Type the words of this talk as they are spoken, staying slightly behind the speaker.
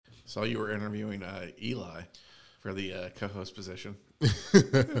Saw you were interviewing Eli for the co-host position.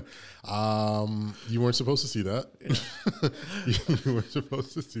 You weren't supposed to see that. Yeah. You weren't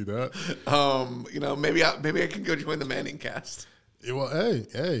supposed to see that. Maybe I can go join the Manning cast. Yeah, well,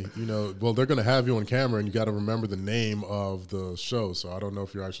 hey, they're going to have you on camera, and you got to remember the name of the show. So I don't know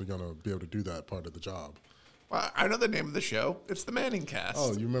if you're actually going to be able to do that part of the job. Well, I know the name of the show. It's the Manning cast.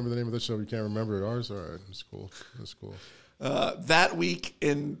 Oh, you remember the name of the show? You can't remember it. Ours? All right, that's cool. That's cool. That week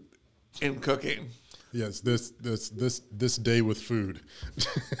in cooking. Yes, this day with food.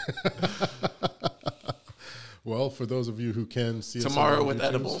 Well, for those of you who can see tomorrow with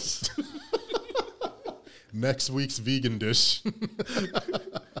edibles. Next week's vegan dish.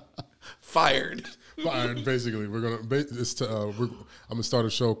 Fired. Basically, I'm gonna start a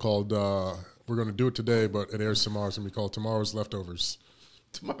show called. We're gonna do it today, but it airs tomorrow. It's gonna be called Tomorrow's Leftovers.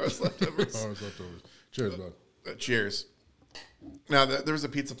 Tomorrow's Leftovers. Tomorrow's Leftovers. Cheers, bud. Cheers. Now, there was a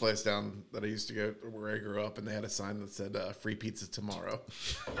pizza place down that I used to go where I grew up, and they had a sign that said "Free pizza tomorrow."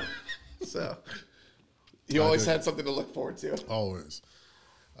 So you always had something to look forward to. Always.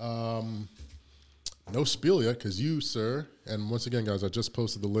 No spiel yet, because you, sir, and once again, guys, I just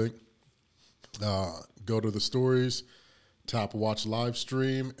posted the link. Go to the stories, tap watch live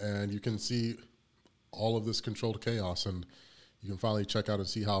stream, and you can see all of this controlled chaos, and you can finally check out and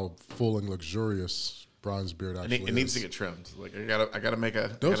see how full and luxurious Brian's beard actually is. It needs to get trimmed. Like I gotta make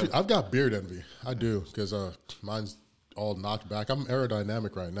a. I've got beard envy. I do, because mine's all knocked back. I'm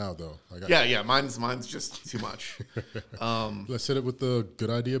aerodynamic right now, though. Mine's just too much. Let's hit it with the good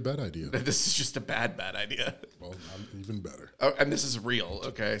idea, bad idea. This is just a bad idea. Well, I'm even better. Oh, and this is real,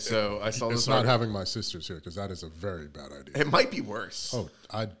 okay? So I saw this. It's not having my sisters here, because that is a very bad idea. It might be worse. Oh,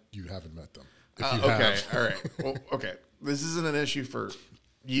 you haven't met them. If you okay, have. all right. Well, okay. This isn't an issue for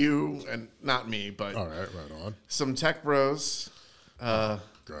you and not me, but all right on. Some tech bros. Gosh.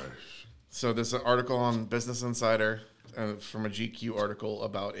 So there's an article on Business Insider from a GQ article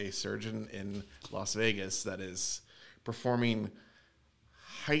about a surgeon in Las Vegas that is performing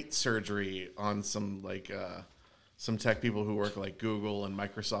height surgery on some tech people who work like Google and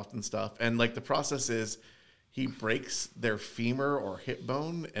Microsoft and stuff. And like the process is he breaks their femur or hip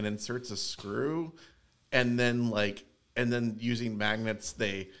bone and inserts a screw, and then using magnets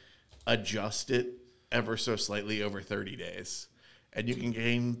they adjust it ever so slightly over 30 days. And you can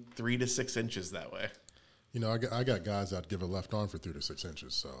gain 3 to 6 inches that way. I got guys that give a left arm for 3 to 6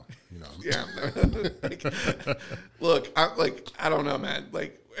 inches, so, Yeah. Look, I don't know, man.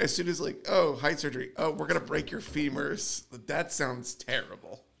 Like, as soon as, height surgery. Oh, we're going to break your femurs. That sounds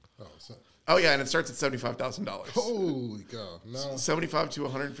terrible. Oh, yeah, and it starts at $75,000. Holy cow. No. $75,000 to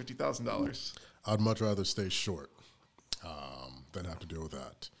 $150,000. I'd much rather stay short than have to deal with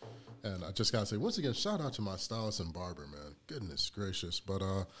that. And I just got to say, once again, shout out to my stylist and barber, man. Goodness gracious. But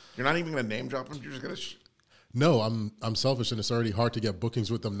you're not even going to name drop them? You're just going to... No, I'm selfish, and it's already hard to get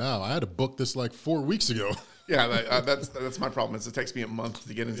bookings with them now. I had to book this 4 weeks ago. Yeah, that's my problem. It takes me a month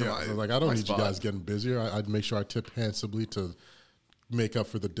to get into my so I don't need spot. You guys getting busier. I'd make sure I tip handsomely to make up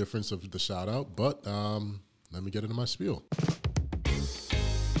for the difference of the shout out. But let me get into my spiel.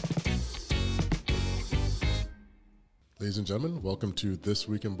 Ladies and gentlemen, welcome to This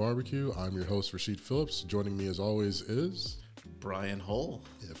Week in Barbecue. I'm your host, Rashid Phillips. Joining me as always is... Brian Hull.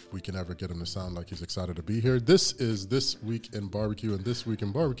 If we can ever get him to sound like he's excited to be here. This is This Week in Barbecue, and This Week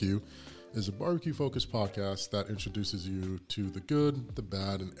in Barbecue is a barbecue-focused podcast that introduces you to the good, the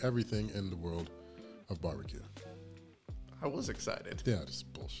bad, and everything in the world of barbecue. I was excited. Yeah, this is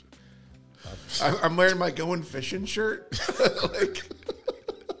bullshit. I'm wearing my Going Fishing shirt.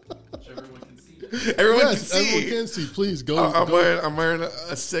 Everyone can see. Please go. I'm wearing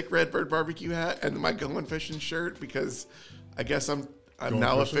a sick Redbird barbecue hat and my Going Fishing shirt because I guess I'm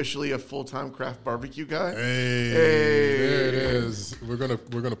now officially a full-time craft barbecue guy. Hey, there it is. We're gonna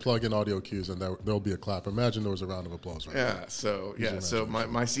plug in audio cues and there'll be a clap. Imagine there was a round of applause right now. So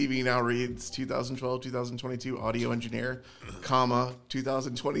my CV now reads 2012, 2022 audio engineer, comma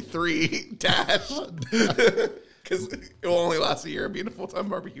 2023 dash. Because it will only last a year of being a full-time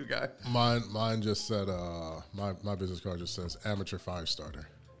barbecue guy. Mine just said, my business card just says amateur fire starter.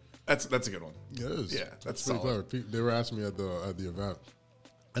 That's a good one. It is. Yeah, that's pretty solid. clever. They were asking me at the event,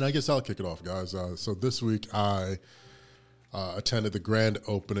 and I guess I'll kick it off, guys. So this week I attended the grand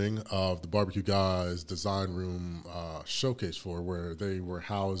opening of the Barbecue Guys Design Room showcase floor, where they were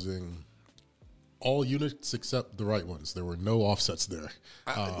housing all units except the right ones. There were no offsets there.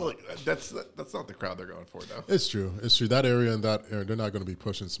 Look, that's not the crowd they're going for, though. It's true. That area and that area, they're not going to be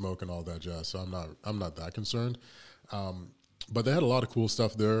pushing smoke and all that jazz. So I'm not that concerned. But they had a lot of cool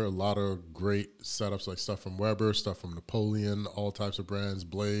stuff there, a lot of great setups, like stuff from Weber, stuff from Napoleon, all types of brands,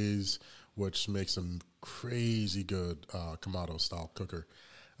 Blaze, which makes some crazy good Kamado-style cooker.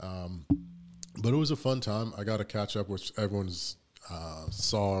 But it was a fun time. I got to catch up, which everyone's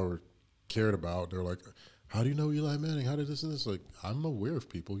saw or cared about. They're like, how do you know Eli Manning? How did this and this? Like, I'm aware of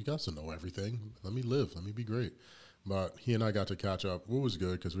people. You guys to know everything. Let me live. Let me be great. But he and I got to catch up. It was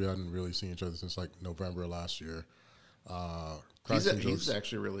good because we hadn't really seen each other since like November of last year. He's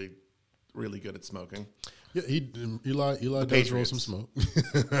actually really, really good at smoking. Yeah, Eli does roll some smoke.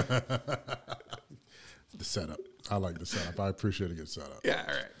 The setup. I like the setup. I appreciate a good setup. Yeah,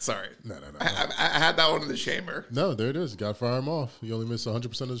 all right. Sorry. No. I had that one in the chamber. No, there it is. Got to fire him off. You only miss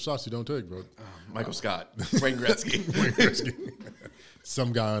 100% of the shots you don't take, bro. Michael Scott. Wayne Gretzky. Wayne Gretzky.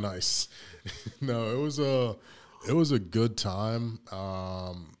 Some guy on ice. No, it was a good time.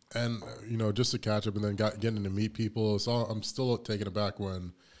 And, just to catch up and then getting to meet people. I'm still taken aback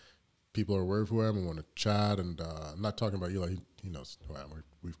when people are aware of who I am and want to chat. And I'm not talking about Eli. He knows who I am.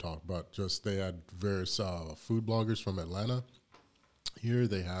 We've talked. But just they had various food bloggers from Atlanta. Here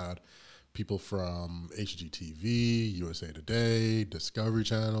they had people from HGTV, USA Today, Discovery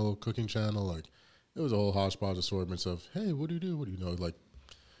Channel, Cooking Channel. Like, it was a whole hodgepodge assortments of, hey, what do you do? What do you know? Like,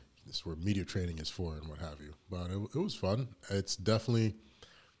 this is where media training is for and what have you. But it was fun. It's definitely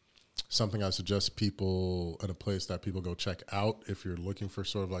something I suggest people in a place that people go check out if you're looking for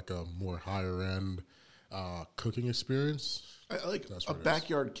sort of like a more higher end cooking experience. I like a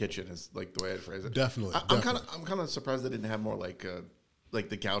backyard kitchen is like the way I'd phrase it. Definitely. I'm kind of surprised they didn't have more like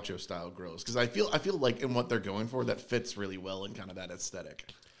the gaucho style grills because I feel like in what they're going for that fits really well in kind of that aesthetic.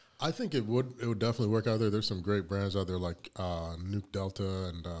 I think it would definitely work out there. There's some great brands out there like Nuke Delta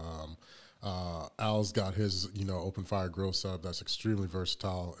and Al's got his open fire grill setup that's extremely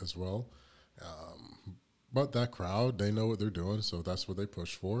versatile as well. But that crowd, they know what they're doing, so that's what they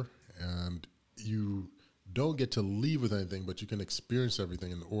push for. And you don't get to leave with anything, but you can experience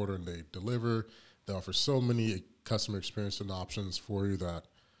everything in the order, and they deliver. They offer so many customer experience and options for you that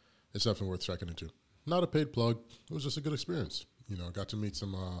it's definitely worth checking into. Not a paid plug. It was just a good experience. Got to meet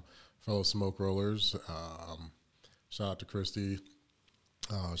some fellow smoke rollers. Shout out to Christy.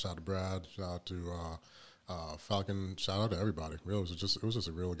 Shout out to Brad. Shout out to Falcon. Shout out to everybody. Really, it was just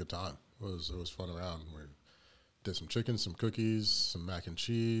a really good time. It was fun around. We did some chicken, some cookies, some mac and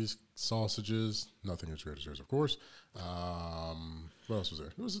cheese, sausages. Nothing as great as yours, of course. What else was there?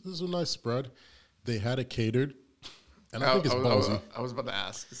 It was a nice spread. They had it catered. And I think it's ballsy. I was about to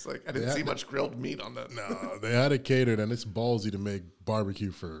ask. It's like I didn't see much grilled meat on that. No, they had it catered, and it's ballsy to make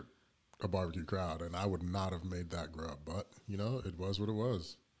barbecue for a barbecue crowd. And I would not have made that grub, but it was what it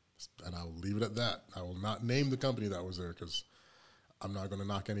was, and I'll leave it at that. I will not name the company that was there because I'm not going to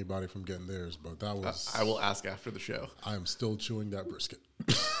knock anybody from getting theirs. But that was. I will ask after the show. I am still chewing that brisket.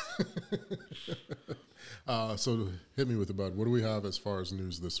 So hit me with it, bud. What do we have as far as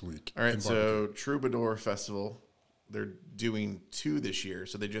news this week? All right, so Troubadour Festival. They're doing 2 this year,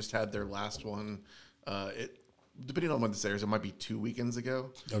 so they just had their last one. Depending on when this airs, it might be 2 weekends ago.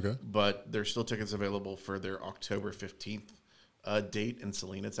 Okay, but there's still tickets available for their October 15th date in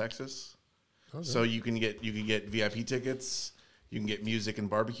Salina, Texas. Okay. So you can get VIP tickets, you can get music and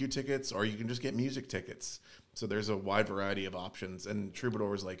barbecue tickets, or you can just get music tickets. So there's a wide variety of options. And Troubadour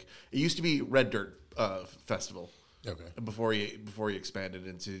was like it used to be Red Dirt Festival. Okay. Before he expanded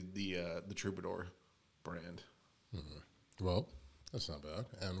into the Troubadour brand. Mm-hmm. Well, that's not bad.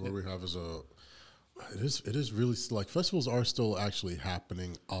 And what we have is it is really like festivals are still actually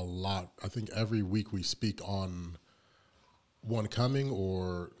happening a lot. I think every week we speak on one coming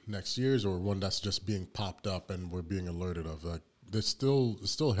or next year's or one that's just being popped up and we're being alerted of. Like there's still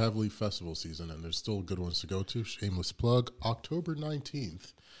heavily festival season and there's still good ones to go to. Shameless plug. October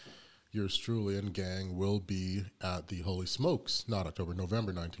 19th. Yours truly and gang will be at the Holy Smokes, November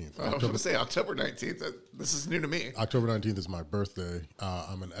 19th. I was going to say October 19th. This is new to me. October 19th is my birthday.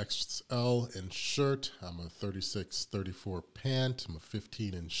 I'm an XL in shirt. I'm a 36, 34 pant. I'm a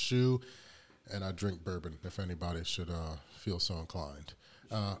 15 in shoe. And I drink bourbon, if anybody should feel so inclined.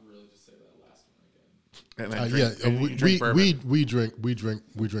 Really just say that last one again. We drink bourbon. We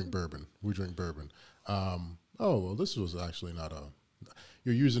drink bourbon. This was actually not a...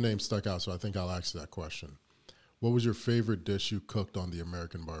 Your username stuck out, so I think I'll ask that question. What was your favorite dish you cooked on the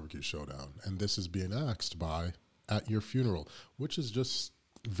American Barbecue Showdown? And this is being asked by At Your Funeral, which is just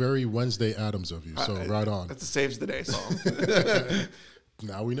very Wednesday Addams of you. So right on. That's a Saves the Day song.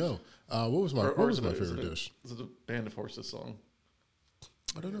 Now we know. What was my favorite dish? Is it a Band of Horses song?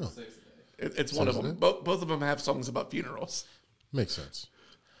 I don't know. It's one of them. Both of them have songs about funerals. Makes sense.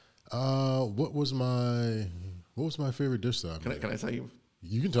 What was my... What was my favorite dish that I made? Can I tell you?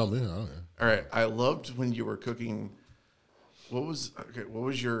 You can tell me. I don't know. All right. I loved when you were cooking. What was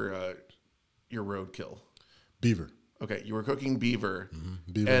your roadkill? Beaver. Okay, you were cooking beaver,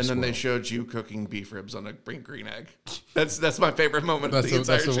 Beaver and then they squirrel. showed you cooking beef ribs on a green egg. That's my favorite moment of the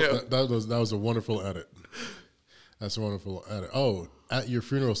entire That's show. that was a wonderful edit. That's a wonderful edit. Oh, at your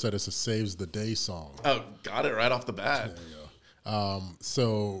funeral said it's a saves the day song. Oh, got it right off the bat. There you go.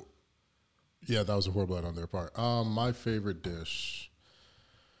 So yeah, that was a horrible edit on their part. My favorite dish.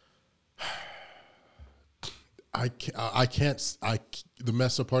 The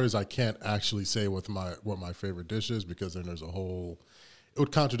messed up part is I can't actually say what my favorite dish is because then there's a whole. It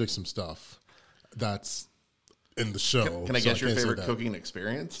would contradict some stuff that's in the show. Can I so guess your can't say favorite that. cooking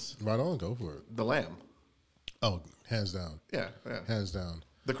experience? Right on, go for it. The lamb. Oh, hands down. Yeah. Hands down.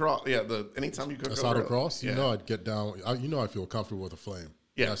 The cross. Yeah. Anytime you cook Asado over, cross. Yeah. You know I'd get down. I feel comfortable with a flame.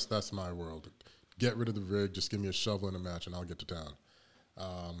 Yeah. That's my world. Get rid of the rig. Just give me a shovel and a match, and I'll get to town.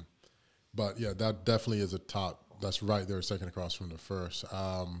 But yeah, that definitely is a top. That's right there, second across from the first.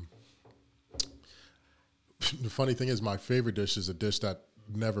 The funny thing is, my favorite dish is a dish that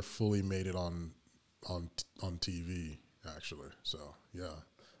never fully made it on TV. Actually, so yeah,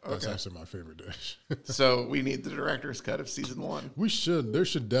 that's Okay. actually my favorite dish. So we need the director's cut of season 1. We should. There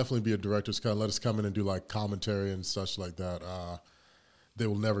should definitely be a director's cut. Let us come in and do like commentary and such like that. They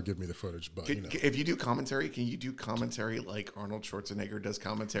will never give me the footage, but you know. If you do commentary, can you do commentary like Arnold Schwarzenegger does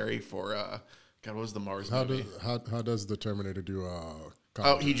commentary for God, what was the Mars movie? How does the Terminator do? Oh,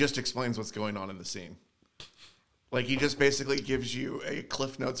 Commentary? he just explains what's going on in the scene. Like he just basically gives you a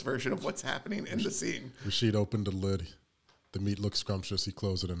Cliff Notes version of what's happening in the scene. Rashid opened the lid. The meat looked scrumptious. He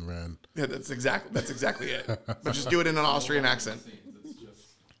closed it and ran. Yeah, that's exactly it. But just do it in an Austrian accent. It's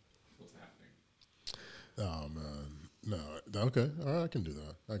just what's happening. Oh man, no. Okay, all right. I can do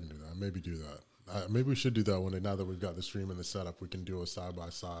that. Maybe do that. Maybe we should do that one day. Now that we've got the stream and the setup, we can do a side by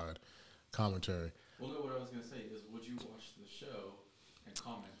side commentary. Well, no, what I was going to say is, would you watch the show and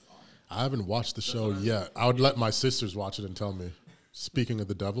comment on it? I haven't watched the show what I'm yet. I would let my sisters watch it and tell me. Speaking of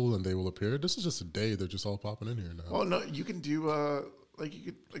the devil, and they will appear. This is just a day. They're just all popping in here now. Well, no, you can do like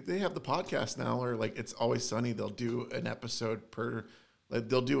they have the podcast now, or like It's Always Sunny. They'll do an episode per. Like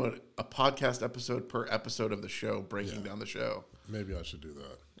they'll do a podcast episode per episode of the show, breaking down the show. Maybe I should do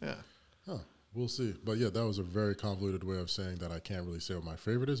that. Yeah. Huh, we'll see. But yeah, that was a very convoluted way of saying that I can't really say what my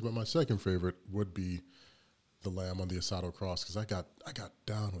favorite is. But my second favorite would be the lamb on the asado cross because I got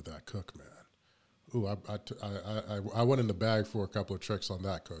down with that cook, man. Ooh, I went in the bag for a couple of tricks on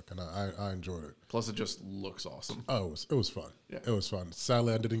that cook, and I enjoyed it. Plus, it just looks awesome. Oh, it was fun. Yeah. It was fun.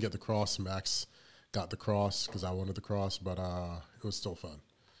 Sadly, I didn't get the cross. Max got the cross because I wanted the cross, but it was still fun.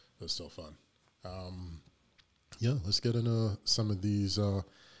 Yeah, let's get into some of these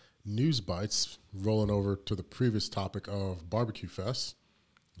news bites. Rolling over to the previous topic of Barbecue Fest.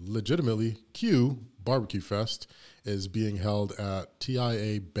 Legitimately, Q Barbecue Fest is being held at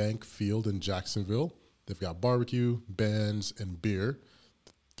TIA Bank Field in Jacksonville. They've got barbecue, bands, and beer,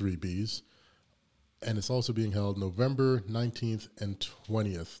 3 Bs. And it's also being held November 19th and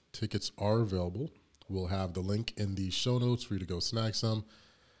 20th. Tickets are available. We'll have the link in the show notes for you to go snag some.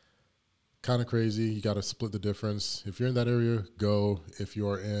 Kind of crazy. You got to split the difference. If you're in that area, go. If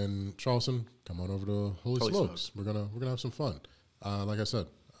you're in Charleston, come on over to Holy Smokes. We're gonna have some fun. Like I said,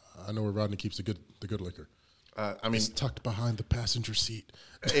 I know where Rodney keeps the good liquor. I mean, It's tucked behind the passenger seat.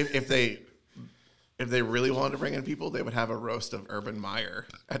 if they really wanted to bring in people, they would have a roast of Urban Meyer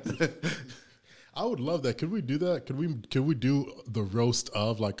at the. I would love that. Could we do that? Could we do the roast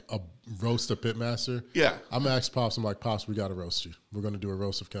of like a roast of Pitmaster? Yeah. I'm gonna ask Pops. I'm like, Pops, we gotta roast you. We're gonna do a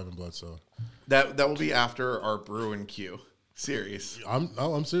roast of Kevin Bledsoe. That will be after our Brew and Q series. I'm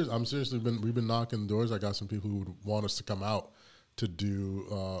serious. We've been knocking doors. I got some people who would want us to come out to do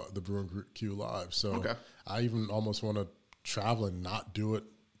the Brew and Q live. So Okay. I even almost want to travel and not do it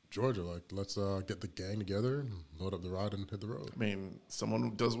Georgia. Like, let's get the gang together and load up the ride and hit the road. I mean,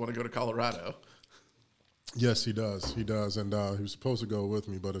 someone does want to go to Colorado. Yes, he does. He does. And he was supposed to go with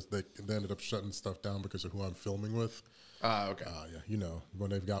me, but they ended up shutting stuff down because of who I'm filming with. Okay. Yeah, you know,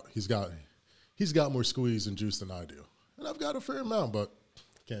 when he's got more squeeze and juice than I do. And I've got a fair amount, but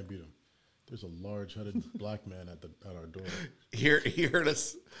can't beat him. There's a large-headed black man at our door. He heard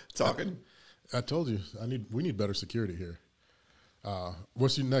us talking. I told you, we need better security here.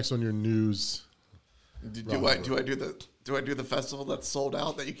 What's next on your news? Do I do the festival that's sold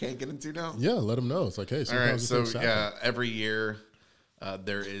out that you can't get into now? Yeah, let them know. It's like, hey, All right. sometimes So things happen. yeah, every year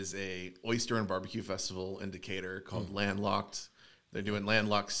there is a oyster and barbecue festival in Decatur called Landlocked. They're doing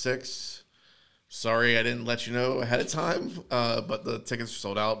Landlocked 6. Sorry, I didn't let you know ahead of time, but the tickets are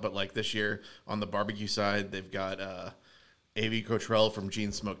sold out. But like this year on the barbecue side, they've got A.V. Cottrell from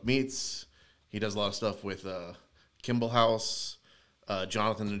Gene Smoked Meats. He does a lot of stuff with Kimball House,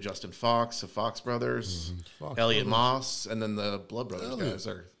 Jonathan and Justin Fox, the Fox Brothers, Fox Elliot Brothers. Moss, and then the Blood Brothers guys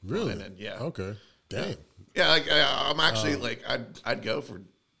are Really? flying in. Yeah. Okay. Damn. Yeah, like, I'm actually like I'd go for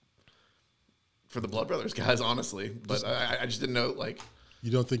the Blood Brothers guys, honestly, but I just didn't know like You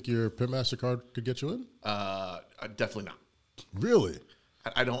don't think your Pitmaster card could get you in? definitely not. Really?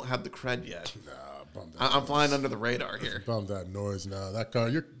 I don't have the cred yet. Nah, bum that. I'm flying under the radar here. Bum that noise now. That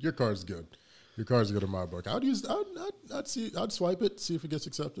card, your card's good. Your card's good in my book. I'd swipe it, see if it gets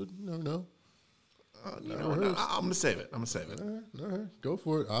accepted. You never know. You know, no, I'm gonna save it. I'm gonna save it. All right, go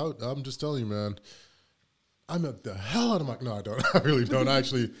for it. I'm just telling you, man. I'm at the hell out of my. No, I don't. I really don't. I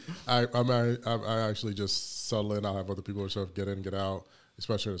actually just settle in. I'll have other people or stuff get in, get out,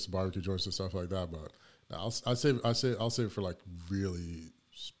 especially at barbecue joints and stuff like that. But no, I'll save it for like really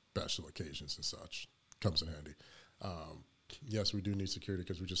special occasions and such. Comes in handy. Yes, we do need security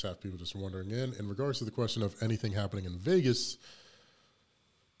because we just have people just wandering in. In regards to the question of anything happening in Vegas,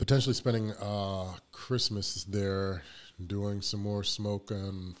 potentially spending Christmas there, doing some more smoke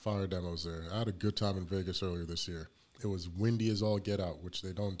and fire demos there. I had a good time in Vegas earlier this year. It was windy as all get out, which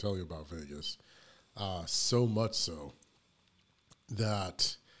they don't tell you about Vegas. So much so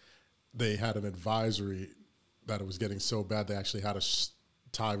that they had an advisory that it was getting so bad they actually had to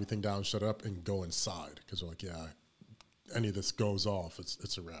tie everything down, shut up, and go inside because they're like, yeah, any of this goes off,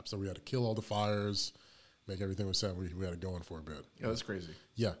 it's a wrap. So we had to kill all the fires, make everything was set. We had to go in for a bit. Yeah, that's crazy.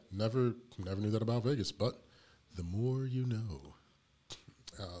 Yeah, never knew that about Vegas, but the more you know.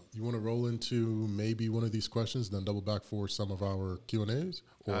 You want to roll into maybe one of these questions, then double back for some of our Q&As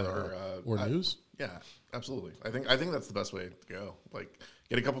or news? Yeah, absolutely. I think that's the best way to go. Like,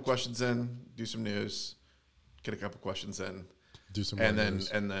 get a couple questions in, do some news, get a couple questions in, Do some and more then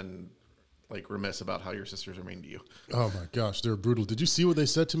news. Like remiss about how your sisters are mean to you. Oh my gosh, they're brutal. Did you see what they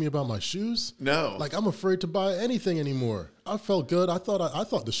said to me about my shoes? No. Like, I'm afraid to buy anything anymore. I felt good. I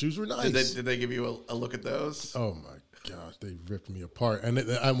thought the shoes were nice. Did they give you a look at those? Oh my gosh, they ripped me apart.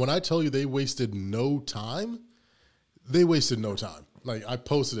 And when I tell you they wasted no time, they wasted no time. Like, I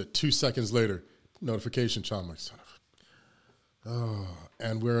posted it 2 seconds later, notification chime, like, son of a... Oh,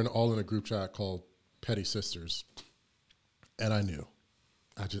 and we're all in a group chat called Petty Sisters. And I knew.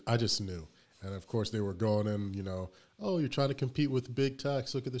 I just knew. And of course they were going in, you know, oh, you're trying to compete with big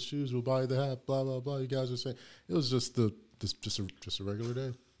tax. Look at the shoes. We'll buy the hat. Blah blah blah. You guys are saying it was just a regular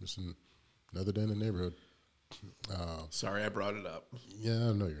day, just another day in the neighborhood. Sorry, I brought it up.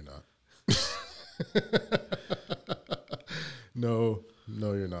 Yeah, no, you're not. No,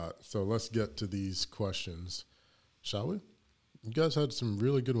 you're not. So let's get to these questions, shall we? You guys had some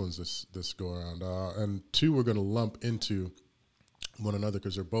really good ones this go around, and two we're going to lump into one another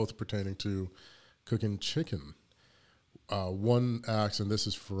because they're both pertaining to cooking chicken. One asks, and this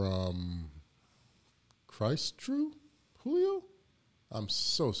is from Christ True Julio. I'm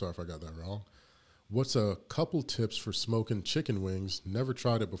so sorry if I got that wrong. What's a couple tips for smoking chicken wings? Never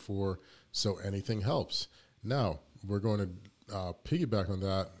tried it before, so anything helps. Now, we're going to piggyback on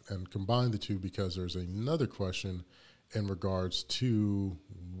that and combine the two because there's another question in regards to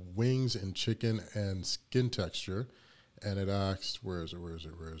wings and chicken and skin texture. And it asks, where is it?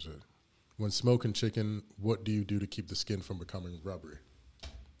 When smoking chicken, what do you do to keep the skin from becoming rubbery?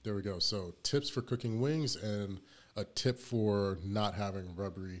 There we go. So tips for cooking wings and a tip for not having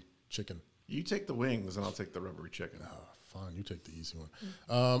rubbery chicken. You take the wings, and I'll take the rubbery chicken. Fine, you take the easy one.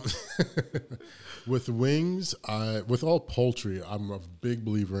 With wings, with all poultry, I'm a big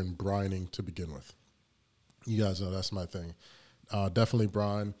believer in brining to begin with. You guys know that's my thing. Definitely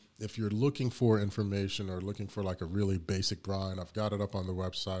brine. If you're looking for information or looking for like a really basic brine, I've got it up on the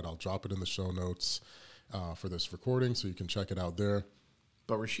website. I'll drop it in the show notes for this recording so you can check it out there.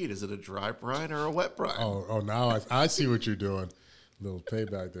 But Rashid, is it a dry brine or a wet brine? Oh, now I see what you're doing. Little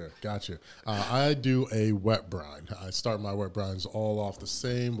payback there. Gotcha. I do a wet brine. I start my wet brines all off the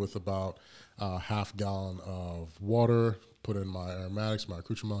same with about half gallon of water, put in my aromatics, my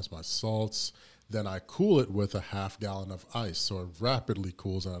accoutrements, my salts. Then I cool it with a half gallon of ice, so it rapidly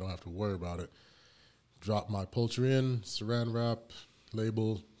cools and I don't have to worry about it. Drop my poultry in, saran wrap,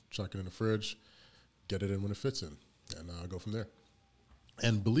 label, chuck it in the fridge, get it in when it fits in, and go from there.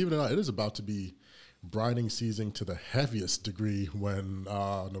 And believe it or not, it is about to be brining season to the heaviest degree when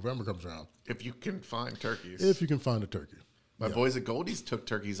November comes around. If you can find turkeys. If you can find a turkey. My boys at Goldie's took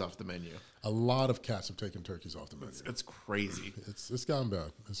turkeys off the menu. A lot of cats have taken turkeys off the menu. It's crazy. It's gotten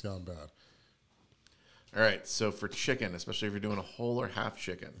bad. It's gotten bad. All right, so for chicken, especially if you're doing a whole or half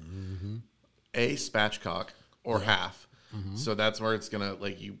chicken, a spatchcock or half. So that's where it's gonna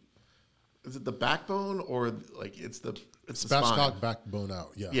is it the backbone or like it's the spine? Spatchcock backbone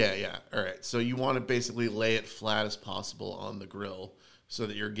out. Yeah. Yeah. All right. So you want to basically lay it flat as possible on the grill so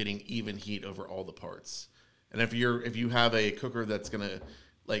that you're getting even heat over all the parts. And if you have a cooker that's gonna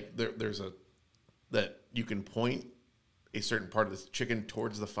that you can point a certain part of the chicken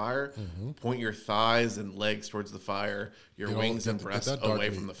towards the fire, point your thighs and legs towards the fire, your wings and breasts away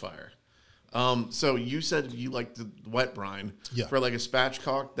from the fire. So you said you like the wet brine. Yeah. For like a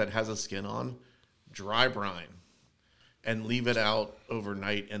spatchcock that has a skin on, dry brine. And leave it out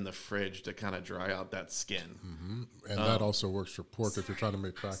overnight in the fridge to kind of dry out that skin. And that also works for pork if you're trying to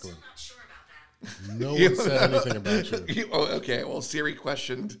make crackling. I'm not sure about that. No one said anything about you. Oh, okay. Well, Siri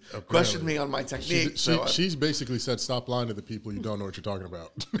questioned me on my technique. She's basically said, stop lying to the people. You don't know what you're talking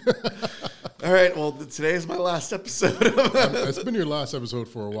about. All right. Well, today is my last episode. It's been your last episode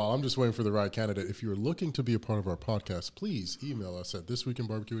for a while. I'm just waiting for the right candidate. If you're looking to be a part of our podcast, please email us at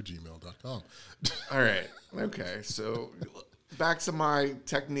thisweekinbarbecue@gmail.com. All right. Okay. So back to my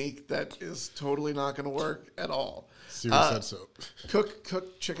technique that is totally not going to work at all. Siri said so.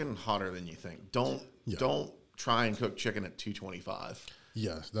 Cook chicken hotter than you think. Don't try and cook chicken at 225.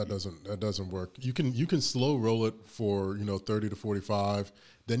 Yes, that doesn't work. You can slow roll it for 30 to 45.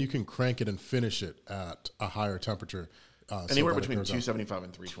 Then you can crank it and finish it at a higher temperature. Anywhere between 275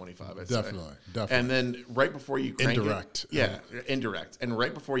 and 325, I'd say. Definitely. And then right before you crank indirect. Indirect. And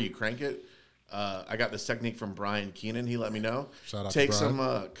right before you crank it, I got this technique from Brian Keenan. He let me know. Shout out Take to Brian.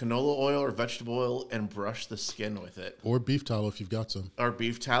 some canola oil or vegetable oil and brush the skin with it. Or beef tallow if you've got some. Or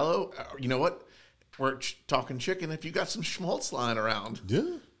beef tallow. You know what? We're talking chicken. If you got some schmaltz lying around.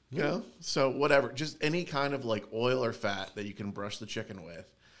 Yeah. You know? So whatever. Just any kind of like oil or fat that you can brush the chicken with.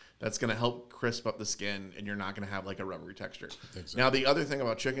 That's going to help crisp up the skin, and you're not going to have like a rubbery texture. Exactly. Now, the other thing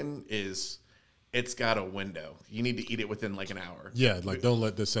about chicken is it's got a window. You need to eat it within like an hour. Yeah, like don't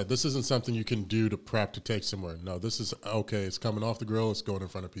let this set. This isn't something you can do to prep to take somewhere. No, this is okay. It's coming off the grill. It's going in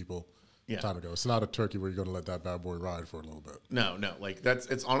front of people. Yeah. Time to go. It's not a turkey where you're going to let that bad boy ride for a little bit. No. Like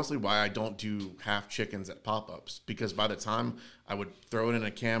it's honestly why I don't do half chickens at pop-ups, because by the time I would throw it in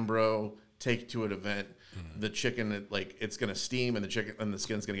a Cambro, take it to an event, the chicken it's gonna steam and the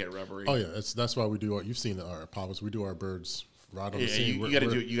skin's gonna get rubbery. Oh yeah, that's why we do. You've seen our pop-ups. We do our birds right on the scene. You got to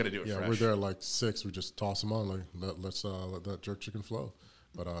do it. Yeah, fresh. we're there at like 6. We just toss them on. Like let's let that jerk chicken flow.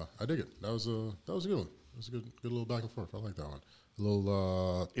 But I dig it. That was a good one. It was a good little back and forth. I like that one. A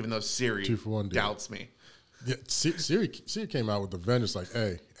little even though Siri 2-for-1 deal. doubts me. Yeah, Siri came out with the vengeance. Like,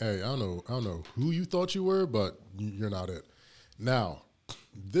 hey, I don't know who you thought you were, but you're not it. Now,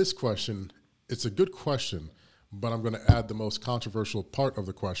 this question, it's a good question, but I'm going to add the most controversial part of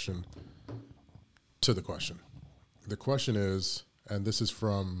the question to the question. The question is, and this is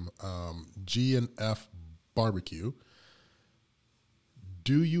from G&F Barbecue,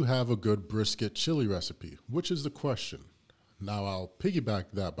 do you have a good brisket chili recipe? Which is the question. Now, I'll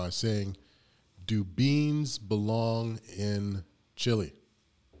piggyback that by saying, do beans belong in chili?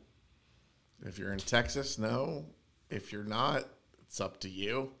 If you're in Texas, no. If you're not, it's up to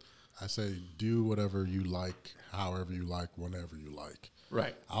you. I say do whatever you like, however you like, whenever you like.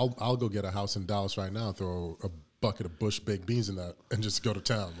 Right. I'll go get a house in Dallas right now and throw a bucket of Bush baked beans in that and just go to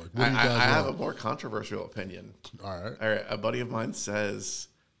town. Like, what do you guys I have a want? more controversial opinion. All right. A buddy of mine says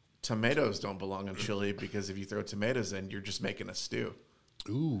tomatoes don't belong in chili because if you throw tomatoes in, you're just making a stew.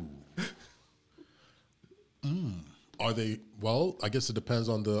 Ooh. Are they? Well, I guess it depends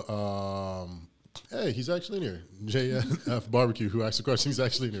on the. Hey, he's actually in here. JF Barbecue, who asked the question, he's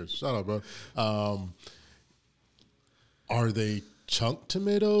actually in here. Shout out, bro. Are they chunk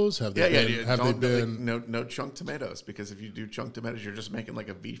tomatoes? Have they been? No chunk tomatoes, because if you do chunk tomatoes, you're just making like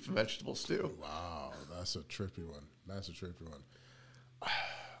a beef and vegetable stew. Wow, that's a trippy one.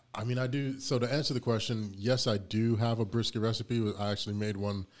 I mean, I do. So to answer the question, yes, I do have a brisket recipe. I actually made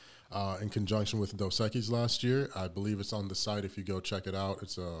one in conjunction with Dos Equis last year. I believe it's on the site if you go check it out.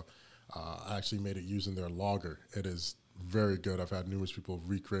 It's I actually made it using their lager. It is very good. I've had numerous people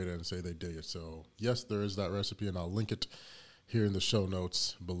recreate it and say they dig it. So yes, there is that recipe, and I'll link it here in the show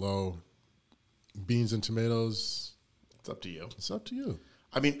notes below. Beans and tomatoes. It's up to you. It's up to you.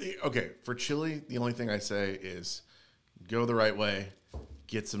 I mean, okay, for chili, the only thing I say is go the right way.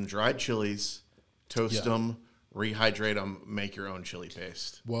 Get some dried chilies, toast them, rehydrate them, make your own chili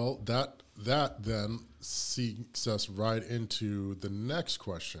paste. Well, that then seeks us right into the next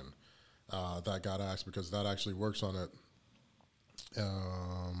question that got asked, because that actually works on it.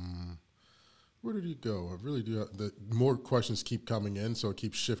 Where did he go? I really do. The more questions keep coming in, so it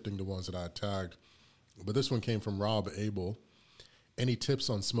keeps shifting to ones that I tagged. But this one came from Rob Abel, Any tips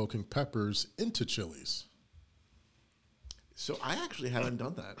on smoking peppers into chilies? So I actually haven't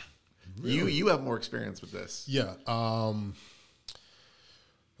done that. Really? You have more experience with this. Yeah.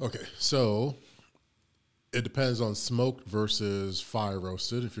 Okay, so it depends on smoked versus fire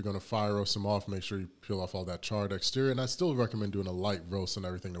roasted. If you're going to fire roast them off, make sure you peel off all that charred exterior. And I still recommend doing a light roast and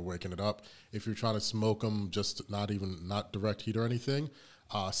everything to waken it up. If you're trying to smoke them, just not direct heat or anything,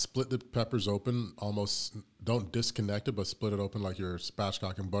 split the peppers open. Almost don't disconnect it, but split it open like your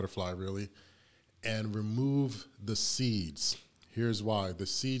spatchcock and butterfly, really, and remove the seeds. Here's why: the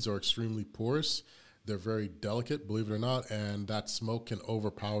seeds are extremely porous. They're very delicate, believe it or not, and that smoke can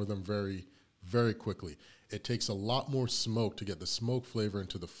overpower them very, very quickly. It takes a lot more smoke to get the smoke flavor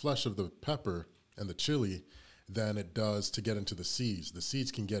into the flesh of the pepper and the chili than it does to get into the seeds. The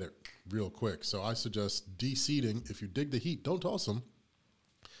seeds can get it real quick. So I suggest de-seeding. If you dig the heat, don't toss them.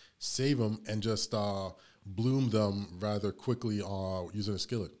 Save them and just bloom them rather quickly using a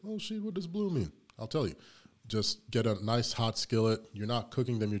skillet. Oh, shit, what does bloom mean? I'll tell you. Just get a nice hot skillet. You're not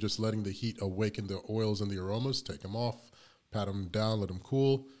cooking them. You're just letting the heat awaken the oils and the aromas. Take them off, pat them down, let them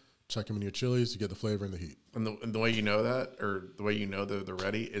cool. Check them in your chilies to get the flavor and the heat. And the way you know that, or the way you know they're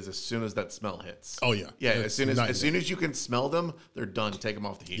ready, is as soon as that smell hits. Oh yeah, yeah. As soon as you can smell them, they're done. Take them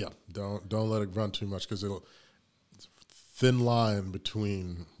off the heat. Yeah, don't let it run too much because it's a thin line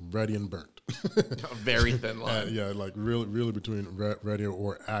between ready and burnt. A very thin line. Yeah, like really between ready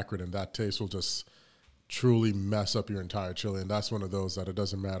or acrid, and that taste will just truly mess up your entire chili. And that's one of those that it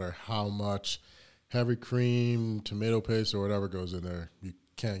doesn't matter how much heavy cream, tomato paste, or whatever goes in there, you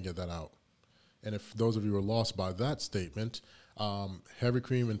can't get that out. And if those of you are lost by that statement, heavy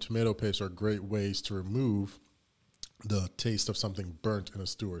cream and tomato paste are great ways to remove the taste of something burnt in a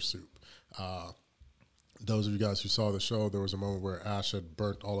stew or soup. Those of you guys who saw the show, there was a moment where Ash had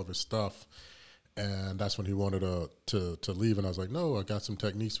burnt all of his stuff, and that's when he wanted to leave. And I was like, no, I got some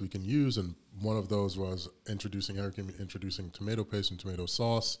techniques we can use, and one of those was introducing heavy cream, introducing tomato paste and tomato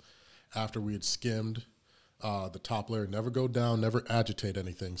sauce. After we had skimmed the top layer, never go down, never agitate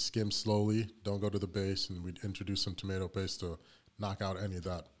anything. Skim slowly, don't go to the base, and we'd introduce some tomato paste to knock out any of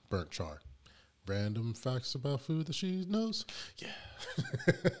that burnt char. Random facts about food that she knows. Yeah.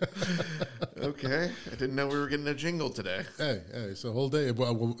 Okay. I didn't know we were getting a jingle today. Hey, it's a whole day.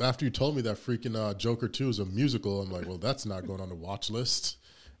 Well, after you told me that freaking Joker 2 is a musical, I'm like, well, that's not going on the watch list.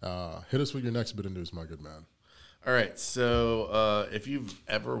 Hit us with your next bit of news, my good man. All right. So if you've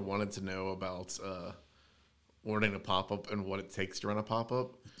ever wanted to know about running a pop-up and what it takes to run a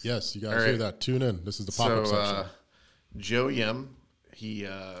pop-up. Yes, you guys hear that. Tune in. This is the pop-up section. Joe Yim,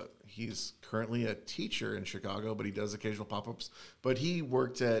 he's currently a teacher in Chicago, but he does occasional pop-ups. But he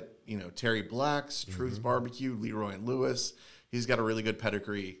worked at, Terry Black's, Truth's Barbecue, Leroy and Lewis. He's got a really good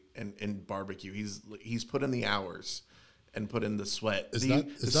pedigree in barbecue. He's put in the hours and put in the sweat. Is the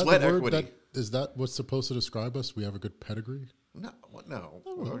that sweat the word equity. is that what's supposed to describe us? We have a good pedigree? No, what? No.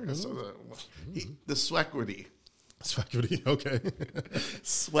 The sweat equity. Equity, okay.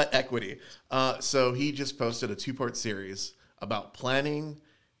 Sweat equity. So he just posted a 2-part series about planning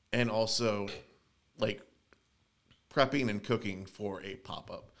and also like prepping and cooking for a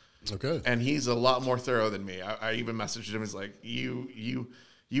pop-up. Okay. And he's a lot more thorough than me. I even messaged him. He's like, you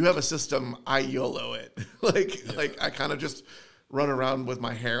have a system. I YOLO it. Like I kind of just run around with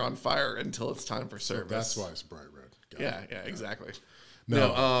my hair on fire until it's time for service. That's why it's bright red. Yeah, exactly.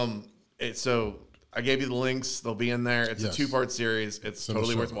 No, so I gave you the links. They'll be in there. It's a 2-part series. It's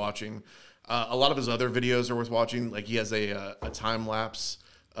totally worth watching. A lot of his other videos are worth watching. Like he has a time lapse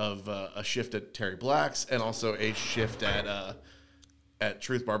of a shift at Terry Black's and also a shift at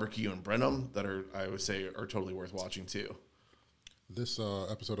Truth Barbecue in Brenham that I would say are totally worth watching too. This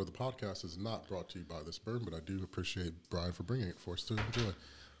episode of the podcast is not brought to you by this bourbon, but I do appreciate Brian for bringing it for us to enjoy.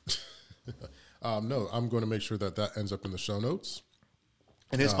 No, I'm going to make sure that ends up in the show notes.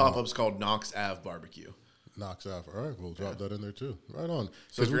 And his pop-up's called Knox Ave Barbecue. Knox Ave. All right, we'll drop that in there too. Right on.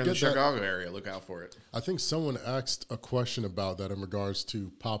 So if you're in the Chicago area, look out for it. I think someone asked a question about that in regards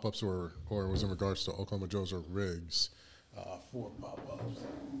to pop-ups or it was in regards to Oklahoma Joe's or rigs for pop-ups.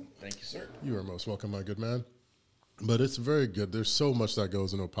 Thank you, sir. You are most welcome, my good man. But it's very good. There's so much that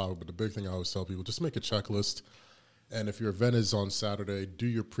goes into a pop-up, but the big thing I always tell people, just make a checklist. And if your event is on Saturday, do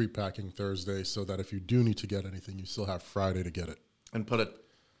your pre-packing Thursday so that if you do need to get anything, you still have Friday to get it. And put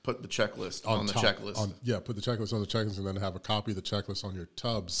the checklist on the checklist. Put the checklist on the checklist and then have a copy of the checklist on your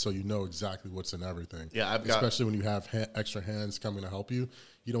tubs so you know exactly what's in everything. Yeah, especially when you have extra hands coming to help you.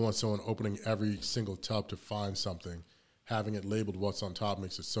 You don't want someone opening every single tub to find something. Having it labeled what's on top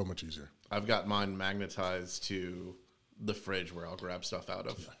makes it so much easier. I've got mine magnetized to the fridge where I'll grab stuff out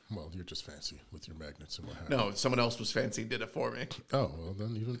of. Yeah. Well, you're just fancy with your magnets and what have No, someone else was fancy and did it for me. Oh, well,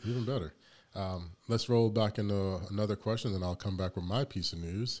 then even better. Let's roll back into another question, and I'll come back with my piece of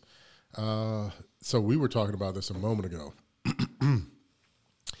news. So we were talking about this a moment ago.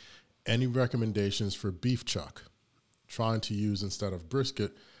 Any recommendations for beef chuck? Trying to use instead of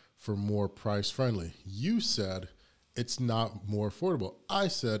brisket for more price friendly. You said it's not more affordable. I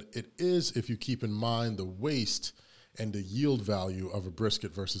said it is if you keep in mind the waste and the yield value of a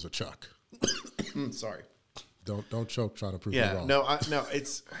brisket versus a chuck. Sorry. Don't choke trying to prove me Yeah, wrong. no,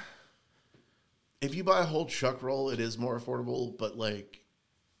 it's if you buy a whole chuck roll, it is more affordable. But like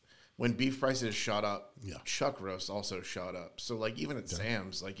when beef prices shot up, chuck roast also shot up. So like even at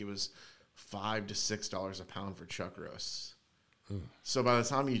Sam's, like it was $5 to $6 a pound for chuck roasts. So by the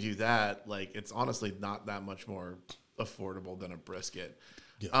time you do that, like it's honestly not that much more affordable than a brisket.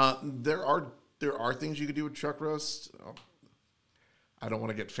 Yeah. There are things you could do with chuck roast. I don't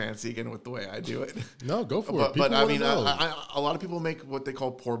want to get fancy again with the way I do it. No, go for it. But I mean, a lot of people make what they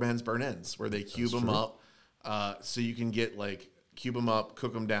call poor man's burn ends, where they cube them up. So you can get like cube them up,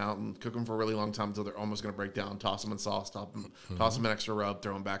 cook them down, cook them for a really long time until they're almost going to break down. Toss them in sauce, toss them in extra rub,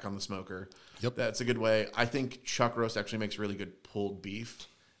 throw them back on the smoker. Yep, that's a good way. I think chuck roast actually makes really good pulled beef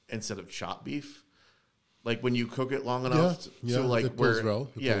instead of chopped beef. Like when you cook it long enough to like it where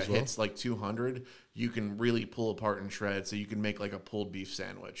it hits like 200, you can really pull apart and shred. So you can make like a pulled beef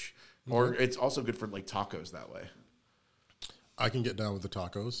sandwich, or it's also good for like tacos that way. I can get down with the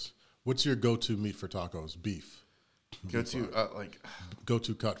tacos. What's your go-to meat for tacos? Beef. Go-to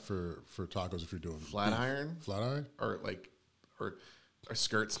go-to cut for tacos if you're doing flat iron, or a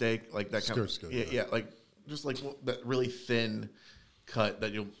skirt steak, like that kind of steak. Yeah, like just like that really thin cut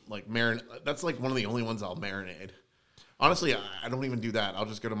that you'll like marinate. That's like one of the only ones I'll marinate. Honestly, I don't even do that. I'll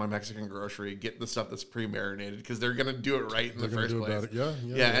just go to my Mexican grocery, get the stuff that's pre-marinated because they're gonna do it right in the first place.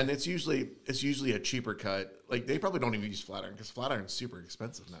 Yeah, and it's usually a cheaper cut. Like they probably don't even use flat iron because flat iron's super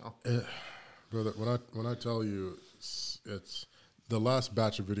expensive now. Brother, when I tell you, it's the last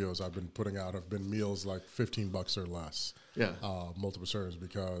batch of videos I've been putting out have been meals like $15 or less. Yeah, multiple serves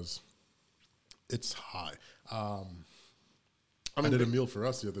because it's high. I did a meal for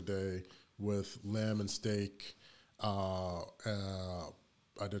us the other day with lamb and steak. I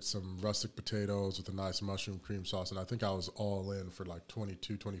did some rustic potatoes with a nice mushroom cream sauce, and I think I was all in for like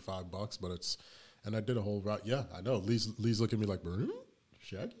 $25, but and I did a whole yeah, I know. Lee's looking at me like,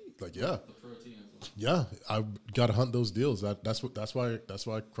 Shaggy? Like, yeah. The protein as well. Yeah, I got to hunt those deals. That's why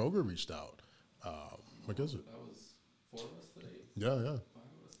Kroger reached out. What is it? That was 4 of us today. Yeah.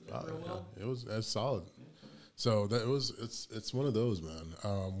 5 of us today. It was solid. Yeah. So it's one of those, man,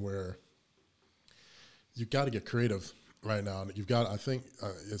 where you got to get creative right now. You've got, I think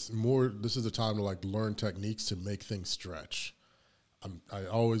it's more, this is the time to like learn techniques to make things stretch. I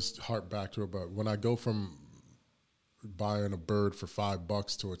always harp back to it, but when I go from buying a bird for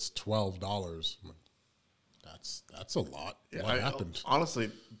 $5 to it's $12, I'm like, that's a lot. Yeah, what happened?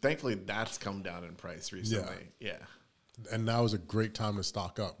 Honestly, thankfully that's come down in price recently. Yeah. And now is a great time to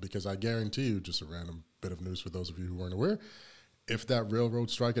stock up because I guarantee you, just a random bit of news for those of you who weren't aware, if that railroad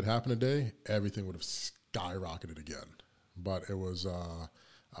strike had happened today, everything would have skyrocketed again. But it was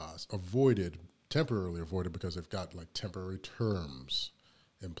temporarily avoided because they've got like temporary terms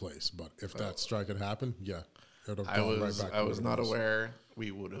in place. But if that strike had happened, it would have gone right back. I was not aware.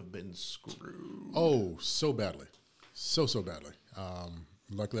 We would have been screwed. Oh, so badly. So badly.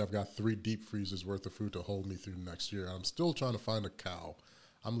 Luckily, I've got 3 deep freezers worth of food to hold me through next year. I'm still trying to find a cow.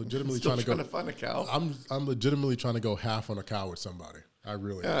 I'm legitimately trying to find a cow. I'm legitimately trying to go half on a cow with somebody. I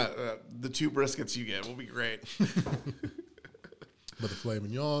really am. The 2 briskets you get will be great. But the filet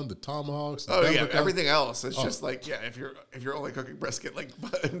mignon, the tomahawks. Everything else. It's just like if you're only cooking brisket, like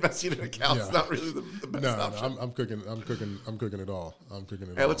investing in a cow, it's not really the best option. I'm cooking it all.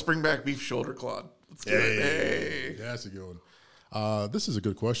 Hey, let's bring back beef shoulder claw. Let's get it. Hey, that's a good one. This is a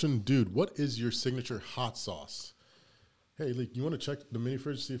good question, dude. What is your signature hot sauce? Hey, Lee, you want to check the mini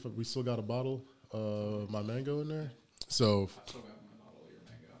fridge, see if we still got a bottle of my mango in there? So, I still got my bottle of your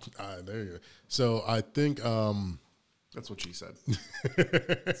mango. There you go. So I think that's what she said.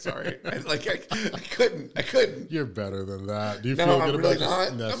 Sorry, I couldn't. You're better than that. Do you feel good about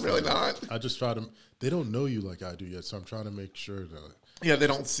this? I'm really not. I just try to. They don't know you like I do yet, so I'm trying to make sure that. Yeah, they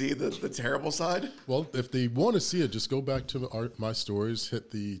don't see the terrible side. Well, if they want to see it, just go back to my stories,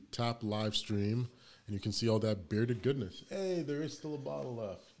 hit the top live stream, and you can see all that bearded goodness. Hey, there is still a bottle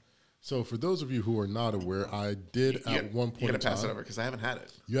left. So for those of you who are not aware, I did at one point. You gotta pass it over because I haven't had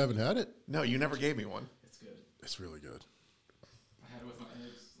it. You haven't had it? No, you never gave me one. It's good. It's really good. I had it with my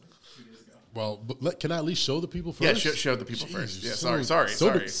eggs like 2 days ago. Well, but can I at least show the people Yeah, first? show the people first. Yeah, so,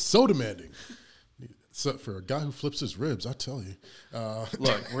 sorry. So demanding. So for a guy who flips his ribs, I tell you.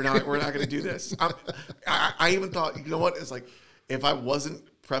 Look, we're not going to do this. I even thought, you know what? It's like if I wasn't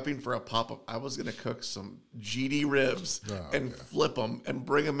prepping for a pop-up, I was going to cook some GD ribs and flip them and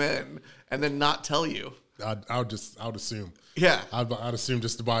bring them in and then not tell you. I would assume. Yeah. I'd assume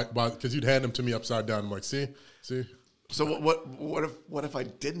just to buy because you'd hand them to me upside down. I'm like, see. So what if I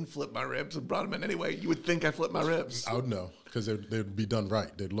didn't flip my ribs and brought them in anyway? You would think I flipped my ribs. I would know because they'd be done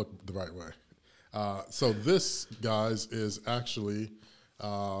right. They'd look the right way. So this, guys, is actually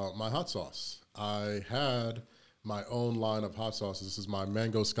my hot sauce. I had my own line of hot sauces. This is my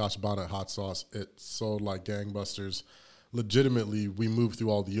mango scotch bonnet hot sauce. It sold like gangbusters. Legitimately, we moved through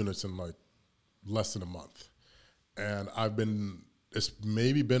all the units in like less than a month. And it's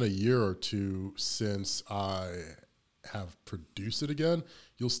maybe been a year or two since I have produced it again.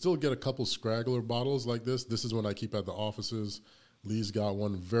 You'll still get a couple scraggler bottles like this. This is one I keep at the offices. Lee's got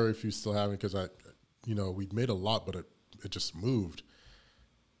one. Very few still have it because we made a lot, but it just moved.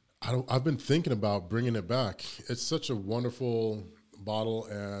 I've been thinking about bringing it back. It's such a wonderful bottle,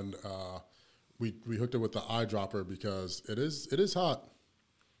 and we hooked it with the eyedropper because it is hot.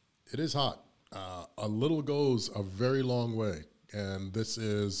 It is hot. A little goes a very long way, and this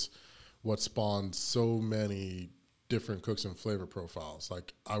is what spawned so many different cooks and flavor profiles.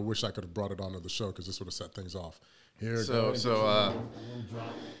 Like, I wish I could have brought it onto the show because this would have set things off. I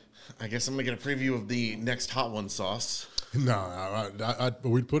guess I'm gonna get a preview of the next Hot One sauce. No,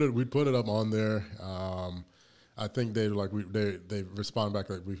 we'd put it up on there. I think they respond back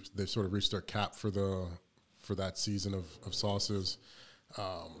like they sort of reached their cap for that season of sauces.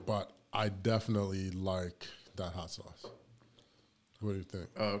 But I definitely like that hot sauce. What do you think?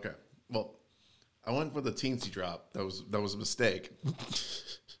 Oh, okay. Well, I went for the teensy drop. That was a mistake.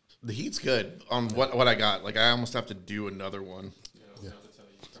 The heat's good on what I got. Like, I almost have to do another one. Yeah, I have to tell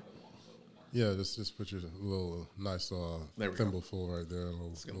you, turn it on a little more. Yeah, just put your little nice thimbleful right there, a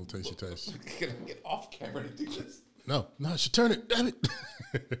little tasty taste. Can I get off camera to do this? No, I should turn it. Damn it.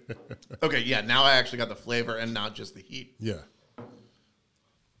 Okay, yeah. Now I actually got the flavor and not just the heat. Yeah.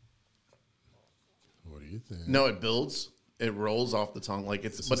 What do you think? No, it builds. It rolls off the tongue like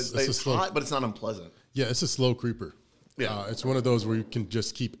it's hot, but it's not unpleasant. Yeah, it's a slow creeper. Yeah, it's one of those where you can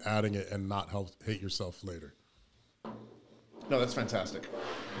just keep adding it and not hate yourself later. No, that's fantastic.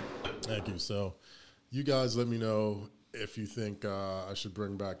 Thank you. So, you guys, let me know if you think I should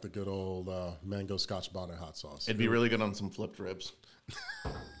bring back the good old mango scotch bonnet hot sauce. It'd be really good on some flipped ribs.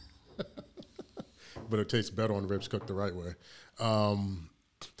 But it tastes better on ribs cooked the right way.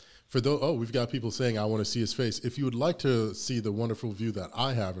 We've got people saying, I want to see his face. If you would like to see the wonderful view that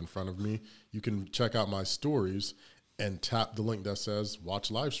I have in front of me, you can check out my stories and tap the link that says watch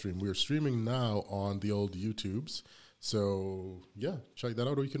live stream. We are streaming now on the old YouTubes. So, yeah, check that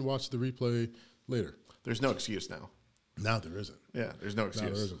out, or you can watch the replay later. There's no excuse now. Now there isn't. Yeah, there's no excuse.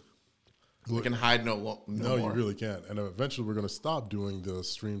 Now there isn't. We can hide no more. You really can't. And eventually we're going to stop doing the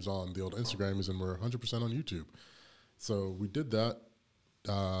streams on the old Instagrams, and we're 100% on YouTube. So we did that.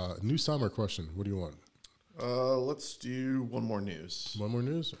 New summer question. What do you want? Let's do one more news. One more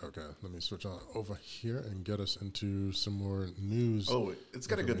news? Okay, let me switch on over here and get us into some more news. Oh, it's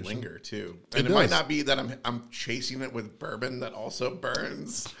got a good linger too, and it might not be that I'm chasing it with bourbon that also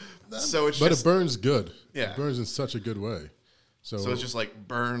burns. It burns good. Yeah, it burns in such a good way. So it's just like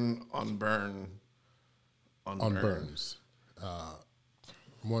burn on burn on burns.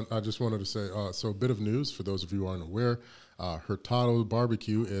 I just wanted to say, so a bit of news for those of you who aren't aware. Hurtado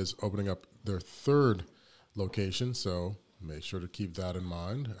Barbecue is opening up their third location, so make sure to keep that in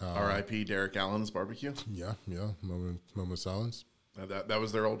mind. R.I.P. Derek Allen's Barbecue. Yeah. Moment of silence. That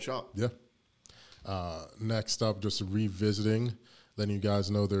was their old shop. Yeah. Next up, just revisiting, letting you guys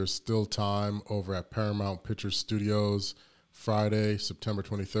know there's still time over at Paramount Pictures Studios, Friday, September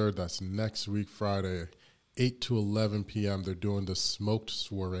 23rd. That's next week, Friday, 8 to 11 p.m. They're doing the smoked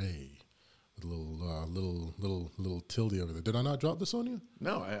soiree. Little tilde over there. Did I not drop this on you?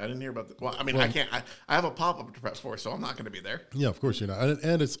 No, I didn't hear about that. Well, I mean, I can't. I have a pop-up to prep for, so I'm not going to be there. Yeah, of course you're not.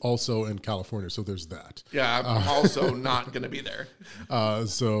 And it's also in California, so there's that. Yeah, I'm also not going to be there.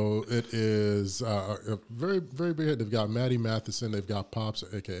 So it is a very, very big hit. They've got Maddie Matheson. They've got Pops,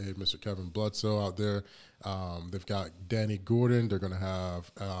 a.k.a. Mr. Kevin Bledsoe out there. They've got Danny Gordon. They're going to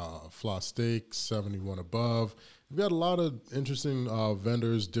have Floss Steak, 71 Above. We've got a lot of interesting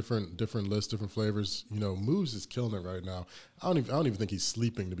vendors, different lists, different flavors. You know, Moose is killing it right now. I don't even think he's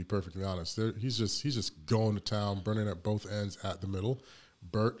sleeping, to be perfectly honest. He's just going to town, burning at both ends at the middle.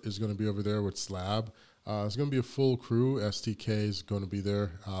 Bert is going to be over there with Slab. It's going to be a full crew. STK is going to be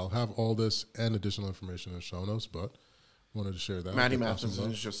there. I'll have all this and additional information in the show notes, but wanted to share that. Matty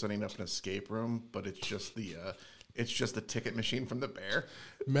Matheson is just setting up an escape room, but it's just the ticket machine from the bear.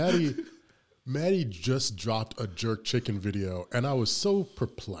 Maddie just dropped a jerk chicken video, and I was so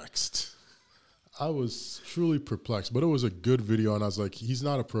perplexed. I was truly perplexed, but it was a good video, and I was like, he's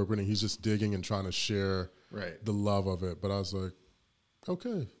not appropriating. He's just digging and trying to share the love of it. But I was like,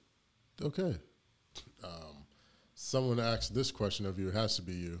 okay. Someone asked this question of you. It has to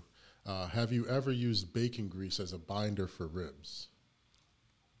be you. Have you ever used bacon grease as a binder for ribs?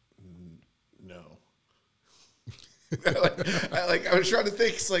 No. I was trying to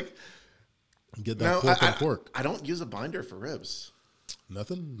think. It's like, get that pork on pork. I don't use a binder for ribs.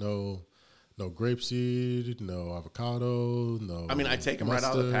 Nothing? No grapeseed, no avocado, no. I mean, I take them mustard. right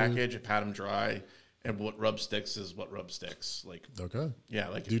out of the package, I pat them dry, and what rub sticks is what rub sticks. Like, okay, yeah.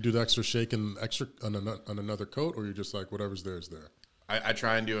 Like, do you do the extra shake and extra on another coat, or you're just like whatever's there is there? I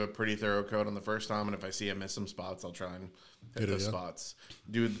try and do a pretty thorough coat on the first time, and if I see I miss some spots, I'll try and hit those spots.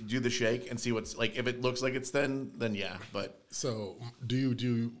 Do the shake and see what's like. If it looks like it's thin, then yeah. But so do you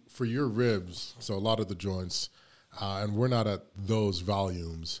do for your ribs? So a lot of the joints, and we're not at those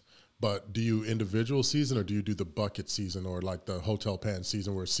volumes. But do you individual season, or do you do the bucket season, or like the hotel pan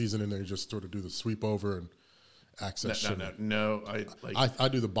season, where season in there you just sort of do the sweep over and access? No. I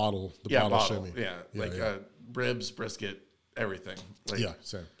do the bottle shimmy. Yeah, ribs, brisket, everything. Like, yeah,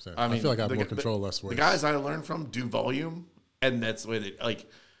 same. I mean, feel like I have more control, less waste. The guys I learned from do volume, and that's the way they like.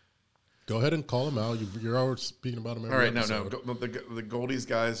 Go ahead and call them out. You're already speaking about them. All right, no. The Goldie's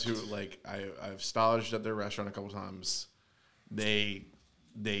guys who like I've staged at their restaurant a couple times. They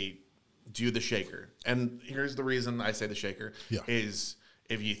do the shaker, and here's the reason I say the shaker is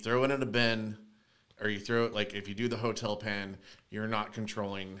if you throw it in a bin, or you throw it like if you do the hotel pan, you're not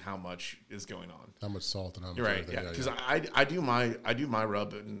controlling how much is going on. How much salt and how much. You're right, yeah. Because I do my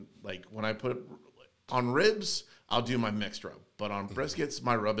rub, and like when I put it on ribs, I'll do my mixed rub. But on briskets,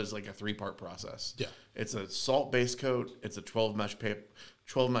 my rub is like a 3-part process. Yeah, it's a salt base coat, it's a 12 mesh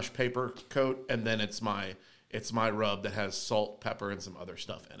paper coat, and then it's my rub that has salt, pepper, and some other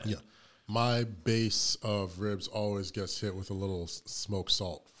stuff in it. Yeah. My base of ribs always gets hit with a little smoked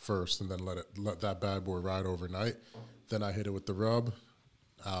salt first, and then let that bad boy ride overnight. Then I hit it with the rub,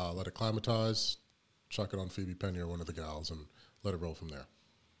 let it climatize, chuck it on Phoebe Penny or one of the gals, and let it roll from there.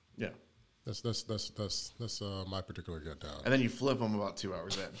 Yeah, that's my particular get down. And then you flip them about 2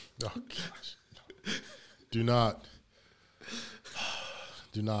 hours in. Oh gosh! Do not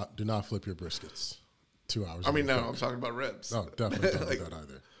flip your briskets 2 hours. I mean, no, I'm talking about ribs. No, definitely don't do that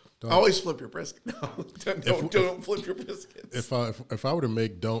either. Always flip your brisket. No, don't flip your biscuits. If I were to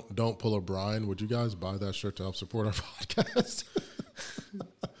make don't pull a Brian, would you guys buy that shirt to help support our podcast?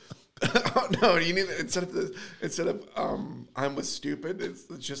 Oh, no, you need instead of I'm with stupid. It's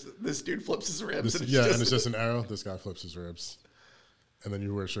just this dude flips his ribs. And it's just an arrow. This guy flips his ribs, and then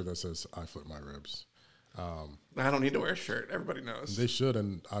you wear a shirt that says I flip my ribs. I don't need to wear a shirt. Everybody knows. They should,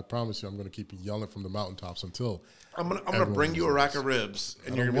 and I promise you, I'm going to keep yelling from the mountaintops until I'm gonna bring you a rack of ribs,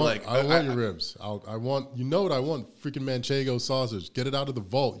 and you're gonna be like, I want your ribs. I want, you know what I want? Freaking manchego sausage. Get it out of the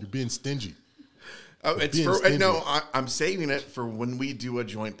vault. You're being stingy. I'm saving it for when we do a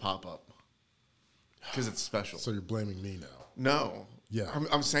joint pop up because it's special. So you're blaming me now? No. Yeah.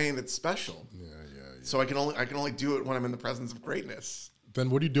 I'm saying it's special. Yeah. So I can only do it when I'm in the presence of greatness. Then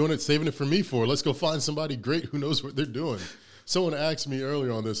what are you doing it, saving it for me for? Let's go find somebody great who knows what they're doing. Someone asked me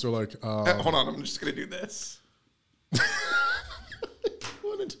earlier on this. They're like, hold on, I'm just going to do this.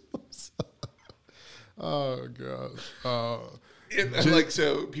 Oh, God.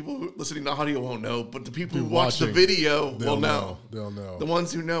 So people who listening to audio won't know, but the people who watch the video will know. They'll know. The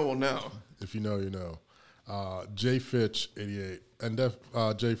ones who know will know. If you know, you know. Jay Fitch, 88. And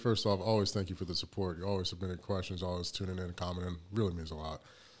Jay, first off, always thank you for the support. You're always submitting questions, always tuning in and commenting. Really means a lot.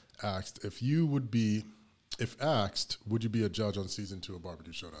 Asked, if asked, would you be a judge on season 2 of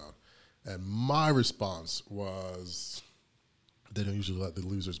Barbecue Showdown? And my response was, they don't usually let the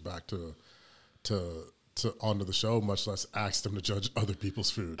losers back to onto the show, much less ask them to judge other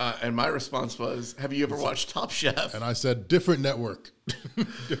people's food. And my response was, have you ever watched Top Chef? And I said, different network,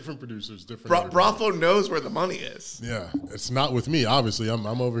 different producers, different. Bravo knows where the money is. Yeah, it's not with me. Obviously, I'm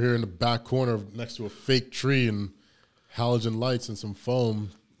over here in the back corner next to a fake tree and halogen lights and some foam.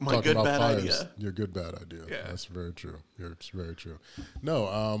 My good bad idea. Your good bad idea. Yeah, that's very true. It's very true.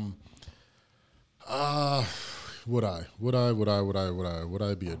 No, would I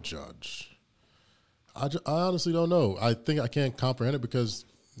be a judge? I honestly don't know. I think I can't comprehend it because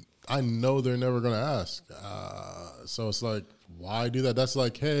I know they're never going to ask. So it's like, why do that? That's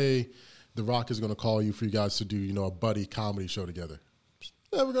like, hey, The Rock is going to call you for you guys to do, a buddy comedy show together. It's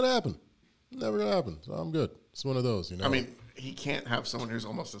never going to happen. Never going to happen. So I'm good. It's one of those, I mean, he can't have someone who's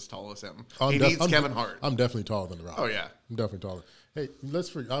almost as tall as him. I'm He needs Kevin Hart. I'm definitely taller than The Rock. Oh, yeah. I'm definitely taller. Hey,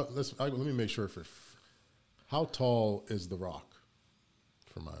 let me make sure how tall is The Rock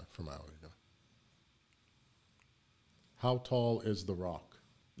for my audio? How tall is The Rock?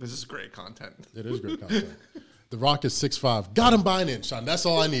 This is great content. It is great content. The Rock is 6'5". Got him by an inch, Sean. That's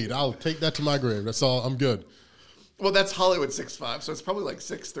all I need. I'll take that to my grave. That's all. I'm good. Well, that's Hollywood 6'5", so it's probably like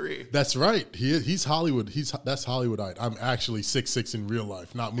 6'3". That's right. He's Hollywood. That's Hollywood height. I'm actually 6'6" in real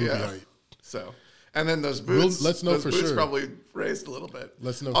life, not movie height. So, and then those boots. Let's know those for boots sure. Probably raised a little bit.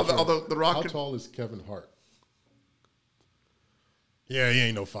 Let's know. Although The Rock. How tall is Kevin Hart? Yeah, he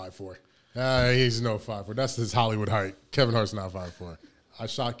ain't no 5'4". He's no 5'4". That's his Hollywood height. Kevin Hart's not 5'4". I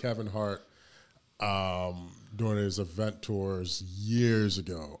shot Kevin Hart during his event tours years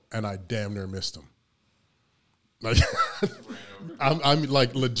ago, and I damn near missed him. Like, I'm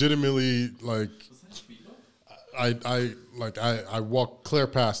like legitimately like, I walked clear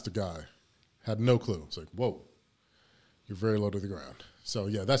past the guy, had no clue. It's like, whoa, you're very low to the ground. So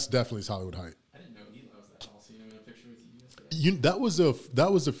yeah, that's definitely his Hollywood height. I didn't know Eli was that tall. Seeing him in a picture with you yesterday.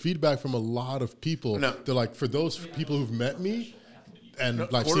 That was a feedback from a lot of people. No. They're like, for those people who've met me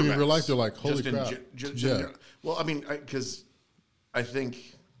and like see me in real life, they're like, holy crap. Well, I mean, because I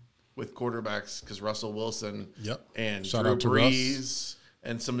think with quarterbacks, because Russell Wilson and Shout Drew out to Brees Russ.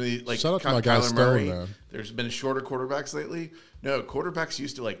 and some of the like Shout out to my guy Kyler Stone, Murray, man. there's been shorter quarterbacks lately. No, quarterbacks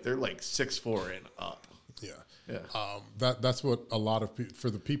used to they're like 6'4" and up. Yeah. That's what a lot of for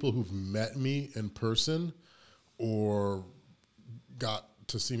the people who've met me in person or got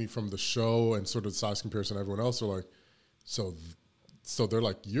to see me from the show and sort of the size comparison to everyone else are like, so they're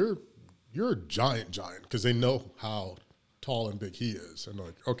like, you're a giant because they know how tall and big he is. And they're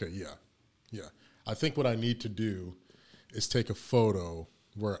like, okay, yeah. I think what I need to do is take a photo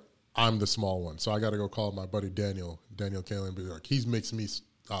where I'm the small one. So I got to go call my buddy Daniel Kaling and be like, he makes me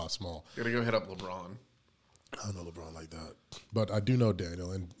small. Gotta go hit up LeBron. I don't know LeBron like that. But I do know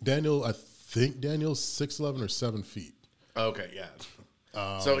Daniel. And Daniel, I think Daniel's 6'11" or 7 feet. Okay, yeah.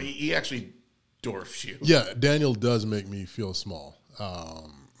 So he actually dwarfs you. Yeah, Daniel does make me feel small,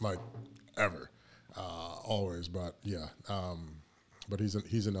 like ever, always. But yeah, but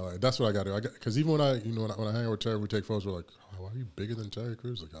he's in LA. That's what I got to do. Because even when I hang out with Terry, we take photos. We're like, oh, why are you bigger than Terry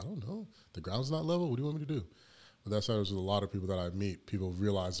Crews? Like, I don't know. The ground's not level. What do you want me to do? But that's how there's a lot of people that I meet. People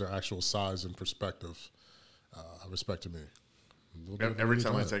realize their actual size and perspective. Respect to me. Every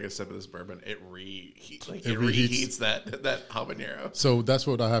time I take a sip of this bourbon, it reheats that habanero. So that's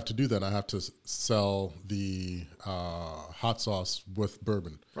what I have to do then. I have to sell the hot sauce with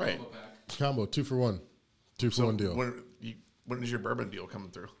bourbon. Right. Combo, 2 for 1. 2 for 1 deal. When is your bourbon deal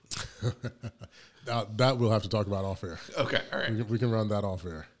coming through? That we'll have to talk about off air. Okay, all right. We can run that off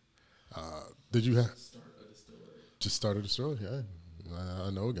air. Did you Start a distillery. Just start a distillery? Yeah, I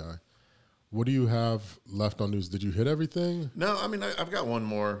know a guy. What do you have left on news? Did you hit everything? No, I mean, I've got one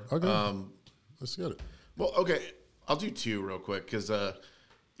more. Okay. Let's get it. Well, okay. I'll do 2 real quick because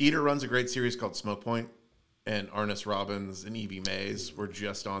Eater runs a great series called Smoke Point, and Arnis Robbins and Evie Mays were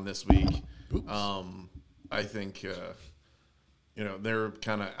just on this week. I think, they're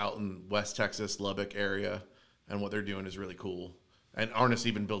kind of out in West Texas, Lubbock area, and what they're doing is really cool. And Arnis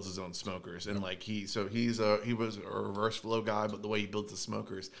even builds his own smokers, and he was a reverse flow guy, but the way he builds the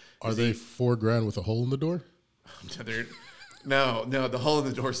smokers, are they $4,000 with a hole in the door? No, the hole in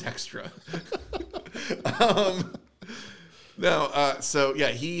the door's extra. So yeah,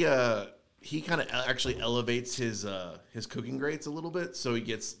 he kind of actually elevates his cooking grades a little bit, so he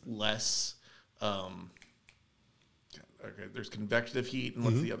gets less. Okay, there's convective heat, and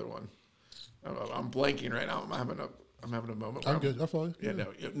what's the other one? I'm blanking right now. I'm having a moment. I'm good. I follow you. Yeah,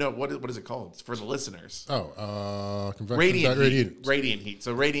 no. What is it called? It's for the listeners. Radiant heat.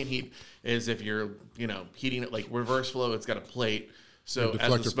 So radiant heat is if you're heating it like reverse flow. It's got a plate. So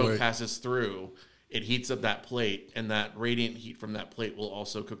as the smoke passes through, it heats up that plate, and that radiant heat from that plate will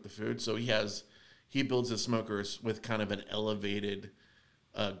also cook the food. So he builds his smokers with kind of an elevated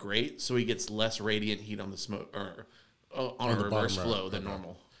grate, so he gets less radiant heat on the smoke or on a reverse flow than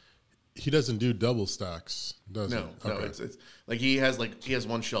normal. He doesn't do double stacks, does he? No. It's like he has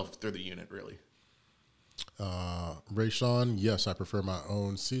one shelf through the unit, really. Ray Sean, yes, I prefer my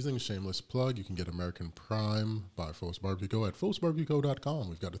own seasoning. Shameless plug. You can get American Prime by Phillips Barbecue Co. at phillipsbarbecueco.com.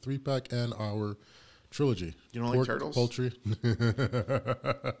 We've got a 3-pack and our trilogy. You don't like turtles? Poultry.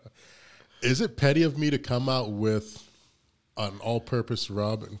 Is it petty of me to come out with an all-purpose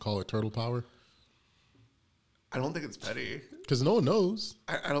rub and call it Turtle Power? I don't think it's petty. Because no one knows.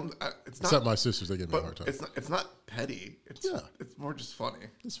 I don't. It's not. Except my sisters, they give me a But hard time. it's not petty. It's It's more just funny.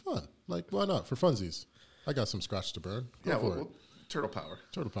 It's fun. Like, why not? For funsies. I got some scratch to burn. Go for it. Turtle power.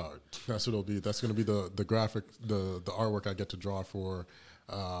 Turtle powered. That's what it'll be. That's going to be the graphic, the artwork I get to draw for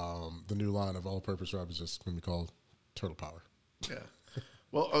the new line of all-purpose wrap is just going to be called Turtle Power. Yeah.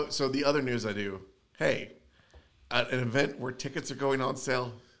 Well, so the other news I do. Hey, at an event where tickets are going on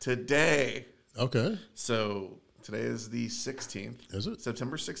sale today. Okay. So today is the 16th. Is it?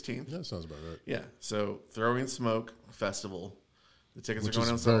 September 16th. Yeah, that sounds about right. Yeah. So Throwing Smoke Festival. The tickets Which are going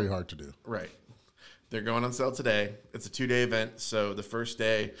on is sale. very hard to do. Right. They're going on sale today. It's a 2-day event. So the first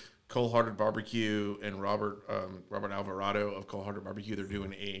day, Cold Hearted Barbecue and Robert Alvarado of Cold Hearted Barbecue, they're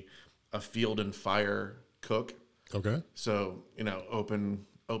doing a field and fire cook. Okay. So, open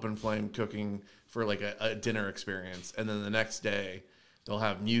flame cooking for like a dinner experience. And then the next day, they'll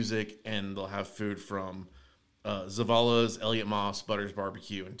have music and they'll have food from Zavala's, Elliot Moss, Butters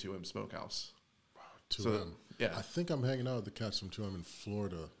Barbecue, and 2M Smokehouse. Wow, 2M. Yeah. I think I'm hanging out with the cats from 2M in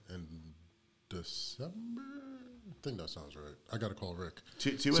Florida in December. I think that sounds right. I got to call Rick.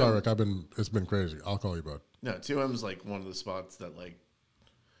 2M, Sorry, Rick. It's been crazy. I'll call you, bud. No, 2M's like one of the spots that like,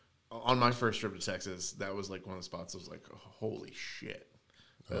 on my first trip to Texas, that was like one of the spots I was like, oh, holy shit.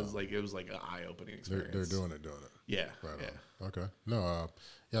 It was like an eye-opening experience. They're doing it. Yeah. Right Yeah. on. Okay. No,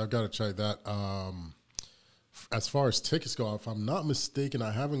 I've got to check that. As far as tickets go, if I'm not mistaken,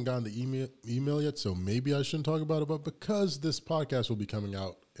 I haven't gotten the email yet, so maybe I shouldn't talk about it. But because this podcast will be coming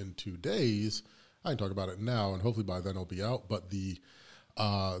out in 2 days, I can talk about it now, and hopefully by then it'll be out. But the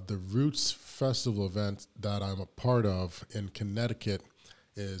Roots Festival event that I'm a part of in Connecticut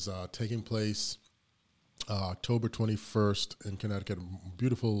is taking place October 21st in Connecticut.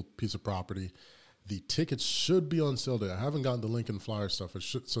 Beautiful piece of property. The tickets should be on sale there. I haven't gotten the link and flyer stuff.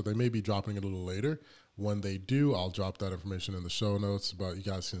 So they may be dropping it a little later. When they do, I'll drop that information in the show notes, but you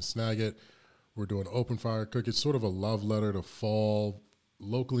guys can snag it. We're doing open fire cook. It's sort of a love letter to fall,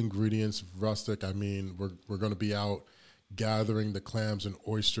 local ingredients, rustic. I mean, we're going to be out gathering the clams and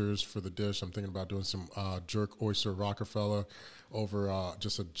oysters for the dish. I'm thinking about doing some jerk oyster Rockefeller over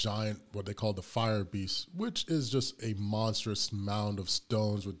just a giant, what they call the fire beast, which is just a monstrous mound of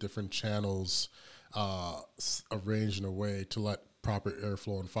stones with different channels arranged in a way to let proper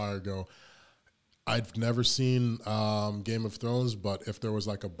airflow and fire go. I've never seen Game of Thrones, but if there was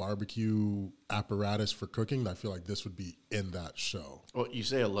like a barbecue apparatus for cooking, I feel like this would be in that show. Well, you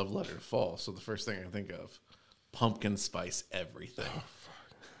say a love letter to fall, so the first thing I think of, pumpkin spice everything. Oh, fuck.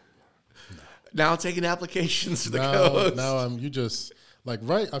 No. Now taking applications to the coast. Now you just like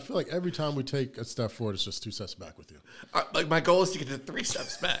right. I feel like every time we take a step forward, it's just 2 steps back with you. Like my goal is to get to 3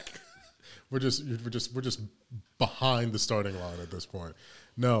 steps back. We're just behind the starting line at this point.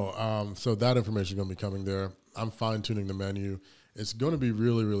 No, so that information is going to be coming there. I'm fine tuning the menu. It's going to be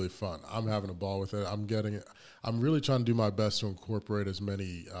really, really fun. I'm having a ball with it. I'm really trying to do my best to incorporate as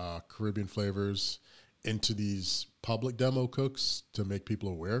many Caribbean flavors into these public demo cooks to make people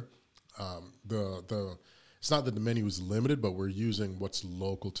aware. It's not that the menu is limited, but we're using what's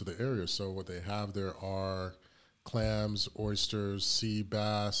local to the area. So what they have there are clams, oysters, sea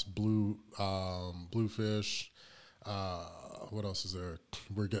bass, bluefish. What else is there?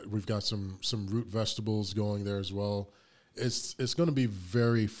 We've got some root vegetables going there as well. It's going to be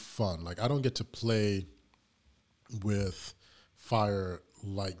very fun. Like I don't get to play with fire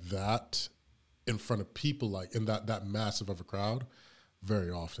like that in front of people like in that massive of a crowd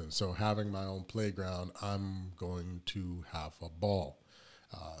very often. So having my own playground, I'm going to have a ball.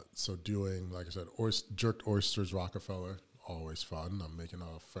 So doing, like I said, jerked oysters Rockefeller, always fun. I'm making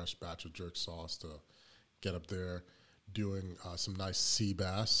a fresh batch of jerk sauce to get up there. Doing some nice sea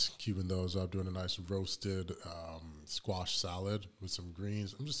bass, cubing those up. Doing a nice roasted squash salad with some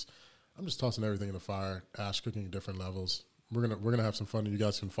greens. I'm just tossing everything in the fire. Ash cooking at different levels. We're gonna have some fun, and you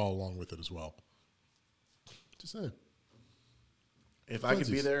guys can follow along with it as well. Just saying. If I could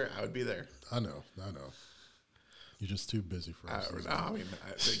be there, I would be there. I know. You're just too busy for us. I mean,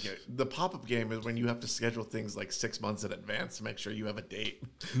 the pop-up game is when you have to schedule things like 6 months in advance to make sure you have a date.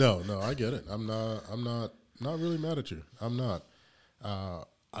 No, I get it. I'm not really mad at you. I'm not.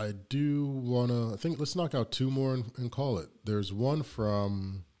 I do want to, let's knock out 2 more and call it. There's one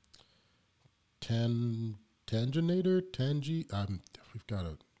from Tanginator. We've got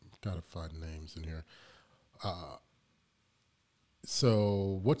to find names in here.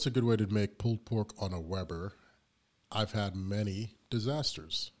 So what's a good way to make pulled pork on a Weber? I've had many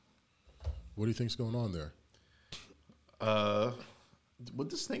disasters. What do you think's going on there? Would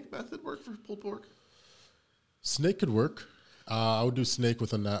the snake method work for pulled pork? Snake could work. I would do snake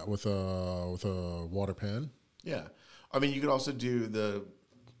with a water pan. Yeah. I mean, you could also do the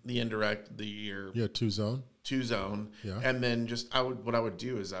indirect, your 2-zone. 2-zone. Yeah. And then what I would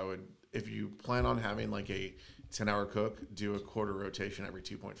do is if you plan on having like a 10-hour cook, do a quarter rotation every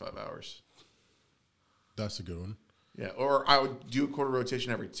 2.5 hours. That's a good one. Yeah. Or I would do a quarter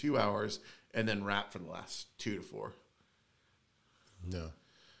rotation every 2 hours and then wrap for the last 2 to 4. Yeah.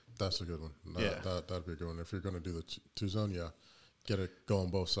 That's a good one. That'd be a good one. If you're going to do the 2-zone, get it going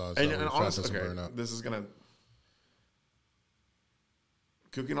both sides. And honestly, this is going to...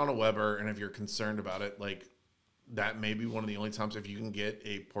 Cooking on a Weber, and if you're concerned about it, like, that may be one of the only times if you can get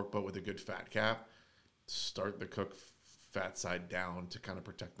a pork butt with a good fat cap, start the cook fat side down to kind of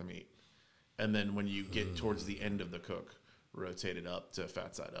protect the meat. And then when you get towards the end of the cook, rotate it up to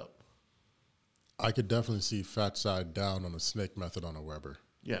fat side up. I could definitely see fat side down on a snake method on a Weber.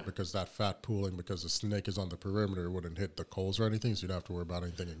 Yeah. Because that fat pooling, because the snake is on the perimeter, wouldn't hit the coals or anything, so you'd have to worry about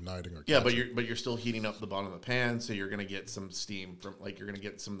anything igniting or catching. but you're still heating up the bottom of the pan, so you're gonna get some steam from, like, you're gonna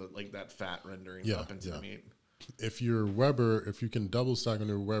get some of the, like, that fat rendering up into the meat. If your Weber, if you can double stack on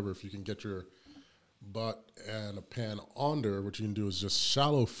your Weber, if you can get your butt and a pan under, what you can do is just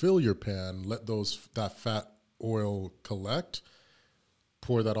shallow fill your pan, let that fat oil collect,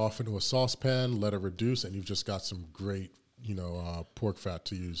 pour that off into a saucepan, let it reduce, and you've just got some great pork fat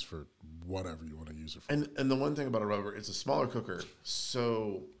to use for whatever you want to use it for. And the one thing about a Weber, it's a smaller cooker,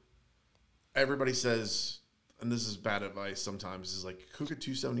 so everybody says, and this is bad advice sometimes, is like cook at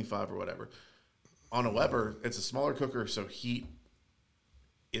 275 or whatever. On a Weber, it's a smaller cooker, so heat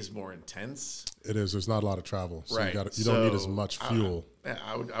is more intense. It is. There's not a lot of travel, so right. you don't need as much fuel.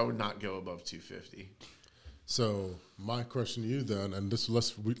 I would not go above 250. So my question to you then, and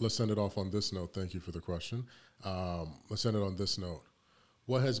let's send it off on this note. Thank you for the question. Let's end it on this note.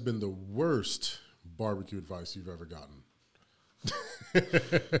 What has been the worst barbecue advice you've ever gotten?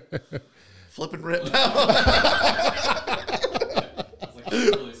 Flip and rip.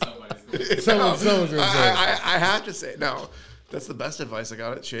 Someone's gonna say. I have to say, no, that's the best advice I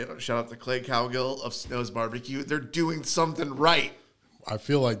got. Shout out to Clay Cowgill of Snow's Barbecue. They're doing something right. I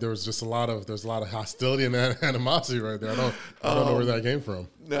feel like there's a lot of hostility and animosity right there. I don't know where that came from.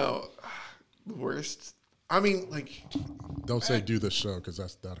 No, the worst. I mean, like, don't say do this show because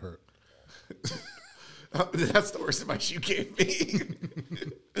that hurt. That's the worst advice you gave me.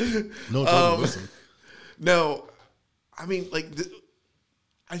 No, listen. No, I mean, like,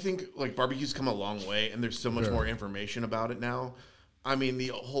 I think like barbecue's come a long way, and there's so much more information about it now. I mean, the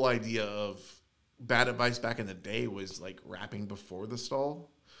whole idea of bad advice back in the day was like wrapping before the stall,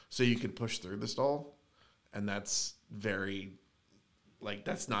 so you could push through the stall, and that's very, like,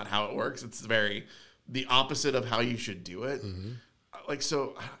 that's not how it works. It's very the opposite of how you should do it. Mm-hmm. Like,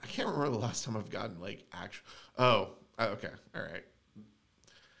 so I can't remember the last time I've gotten like actual. Oh, okay, all right.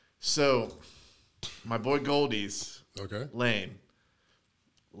 So, my boy Goldie's, Lane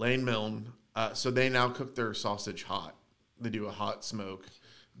Milne. So they now cook their sausage hot. They do a hot smoke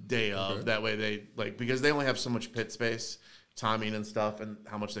day of. Okay. That way they, like, because they only have so much pit space, timing and stuff, and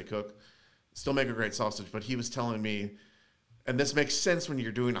how much they cook. Still make a great sausage. But he was telling me, and this makes sense when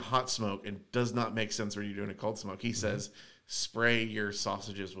you're doing a hot smoke and does not make sense when you're doing a cold smoke. He says, spray your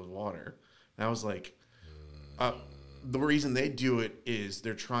sausages with water. And I was like, the reason they do it is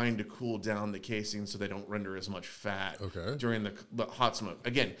they're trying to cool down the casing so they don't render as much fat during the hot smoke.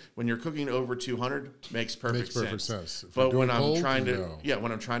 Again, when you're cooking over 200, makes perfect sense. But when I'm trying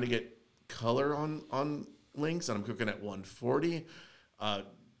to get color on links and I'm cooking at 140,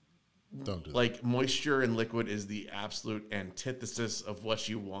 don't do like that. Moisture and liquid is the absolute antithesis of what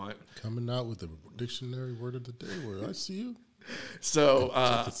you want. Coming out with the dictionary word of the day where I see you. So,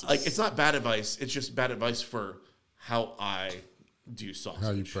 like, it's not bad advice. It's just bad advice for how I do sausage.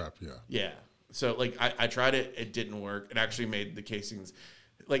 How you prep, yeah. So, like, I tried it. It didn't work. It actually made the casings,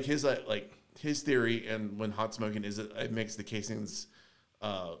 like his theory, and when hot smoking is it makes the casings,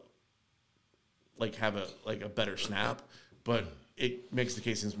 like have a better snap, but it makes the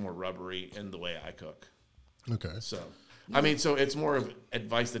casings more rubbery in the way I cook. Okay. So, I mean, so it's more of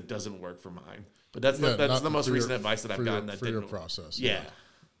advice that doesn't work for mine. But that's the most recent advice that I've gotten that didn't. For your process. Yeah.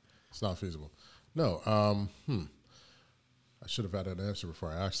 It's not feasible. No. I should have had an answer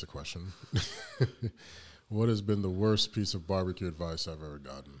before I asked the question. What has been the worst piece of barbecue advice I've ever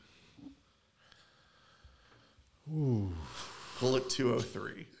gotten? Ooh. Bullet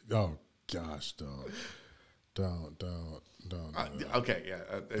 203. Oh, gosh, don't. Okay, yeah.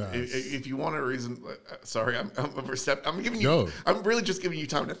 If you want a reason, sorry, I'm giving you. No. I'm really just giving you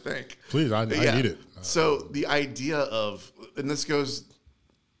time to think. Please, I need it. So the idea of, and this also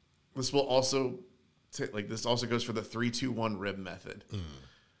goes for the 3-2-1 rib method.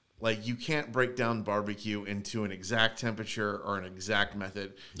 Like, you can't break down barbecue into an exact temperature or an exact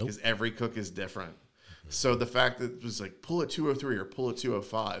method because every cook is different. So the fact that it was like pull at 203 or pull at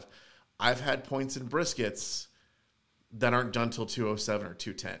 205, I've had points in briskets that aren't done till 207 or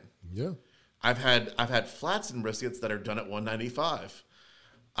 210. Yeah. I've had flats in briskets that are done at 195.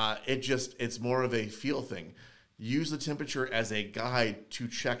 It's more of a feel thing. Use the temperature as a guide to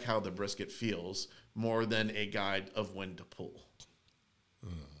check how the brisket feels more than a guide of when to pull.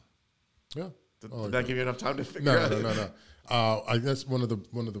 Yeah. Did that give you enough time to figure out? No. I guess one of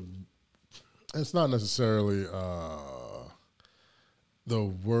the. It's not necessarily the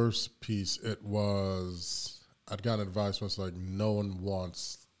worst piece. It was. I'd gotten advice once like no one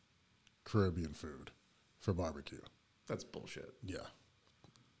wants Caribbean food for barbecue. That's bullshit. Yeah.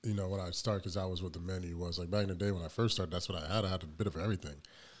 You know, when I started, because I was what the menu was like back in the day when I first started. That's what I had. I had a bit of everything.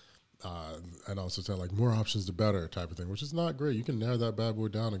 And also said like more options the better type of thing, which is not great. You can narrow that bad boy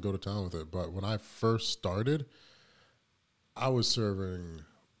down and go to town with it. But when I first started, I was serving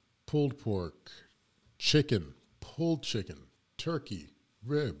pulled pork, chicken, pulled chicken, turkey,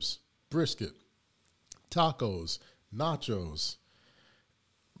 ribs, brisket, tacos, nachos,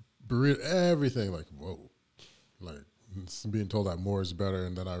 burrito, everything. Like, whoa. Like, being told that more is better.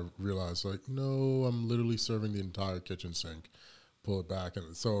 And then I realized, like, no, I'm literally serving the entire kitchen sink. Pull it back.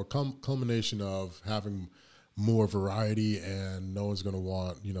 And so a culmination of having more variety and no one's going to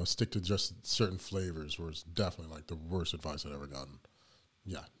want, stick to just certain flavors was definitely like the worst advice I'd ever gotten.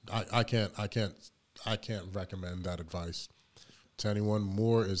 Yeah. I can't recommend that advice to anyone.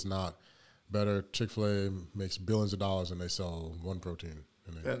 More is not better. Chick-fil-A makes billions of dollars and they sell one protein.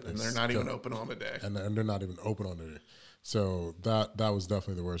 And they're not even open on a day. And they're not even open on a day. So that was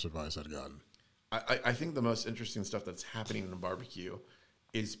definitely the worst advice I'd gotten. I think the most interesting stuff that's happening in a barbecue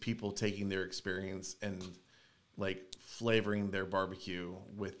is people taking their experience and like flavoring their barbecue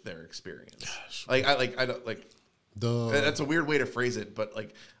with their experience. Gosh. I don't like that's a weird way to phrase it, but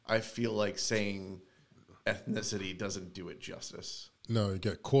like I feel like saying ethnicity doesn't do it justice. No, you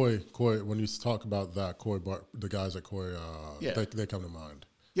get Koi. When you talk about that the guys at Koi, they come to mind.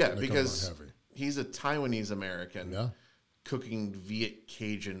 Yeah, because he's a Taiwanese American. Yeah. Cooking Viet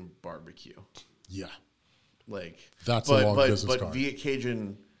Cajun barbecue. Yeah. Like that's a long business card. But Viet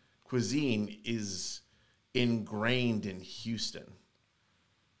Cajun cuisine is ingrained in Houston.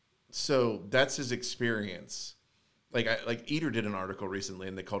 So that's his experience. Like Eater did an article recently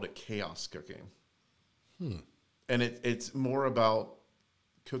and they called it chaos cooking. And it's more about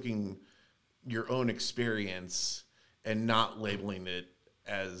cooking your own experience and not labeling it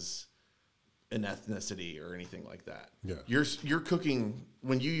as an ethnicity or anything like that. Yeah. You're cooking,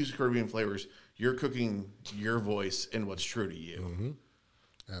 when you use Caribbean flavors, you're cooking your voice and what's true to you. Mm-hmm.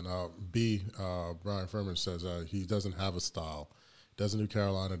 And Brian Furman says he doesn't have a style. Doesn't do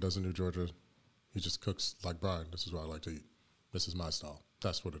Carolina, doesn't do Georgia. He just cooks like Brian. This is what I like to eat. This is my style.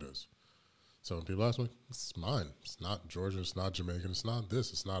 That's what it is. So when people ask me, it's mine. It's not Georgia. It's not Jamaican. It's not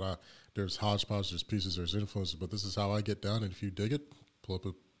this. It's not there's hodgepodge, there's pieces, there's influences, but this is how I get down. And if you dig it, pull up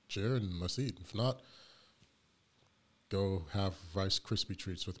a chair and let's eat. If not, go have Rice Krispie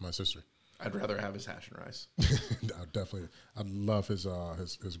treats with my sister. I'd rather have his hash and rice. I'd love his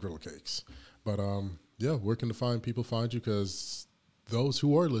griddle cakes. But where can people find you? Because those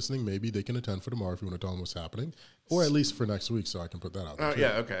who are listening, maybe they can attend for tomorrow if you want to tell them what's happening, or at least for next week, so I can put that out there.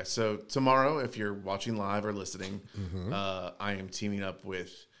 Yeah, okay. So tomorrow, if you're watching live or listening, I am teaming up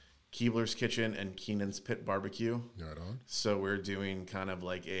with Keebler's Kitchen and Keenan's Pit Barbecue. Right on. So we're doing kind of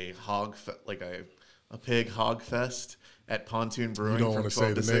like a a pig hog fest at Pontoon Brewing. You don't want to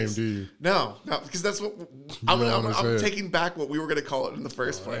say the name, do you? No, because that's what I'm taking back what we were going to call it in the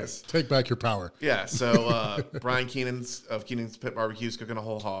first place. Take back your power. Yeah. So Brian Keenan's Pit Barbecue is cooking a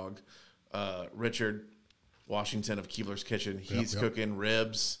whole hog. Richard Washington of Keebler's Kitchen, he's cooking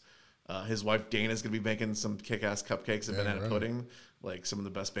ribs. His wife Dana's going to be making some kick-ass cupcakes and banana pudding, like some of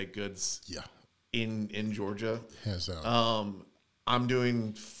the best baked goods. Yeah. In Georgia. Hands down. I'm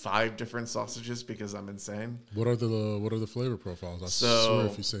doing 5 different sausages because I'm insane. What are the flavor profiles? I swear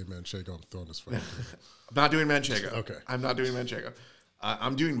if you say manchego, I'm throwing this flavor. I'm not doing manchego. Okay. I'm not doing manchego.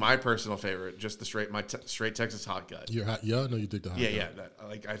 I'm doing my personal favorite, just the straight Texas hot gut. No, you dig the hot gut. Yeah.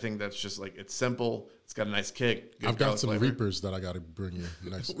 I think that's just like, it's simple. It's got a nice kick. I've got some flavor. Reapers that I got to bring you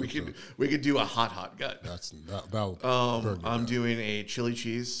next. we could do a hot gut. I'm doing a chili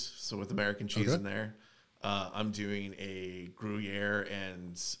cheese, so with American cheese in there. I'm doing a Gruyere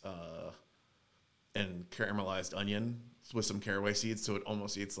and caramelized onion with some caraway seeds, so it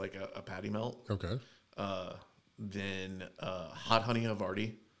almost eats like a patty melt. Okay. Then hot honey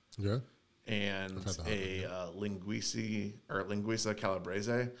Havarti. Yeah. and I've had the hot a linguiça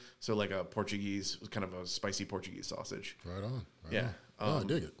calabrese. So like a Portuguese, kind of a spicy Portuguese sausage. Right on. Right Yeah. on. I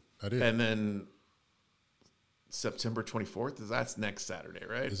dig it. I dig it. And then September 24th, that's next Saturday,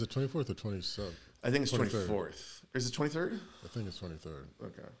 right? Is it 24th or 27th? I think it's 23rd. 24th. Is it 23rd? I think it's 23rd.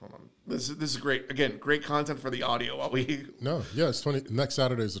 Okay, hold on. This is great. Again, great content for the audio while we. No, yeah, it's 20. Next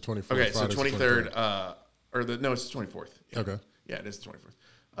Saturday is the 24th. Okay, so Friday's 23rd, the it's the 24th. Yeah. Okay. Yeah, it is the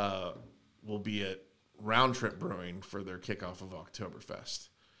 24th. We'll be at Round Trip Brewing for their kickoff of Oktoberfest.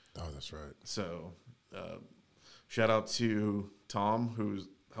 Oh, that's right. So, shout out to Tom, who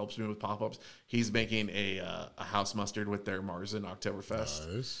helps me with pop-ups. He's making a house mustard with their Marzen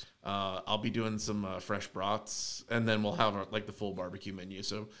Oktoberfest. Nice. I'll be doing some fresh brats, and then we'll have like the full barbecue menu.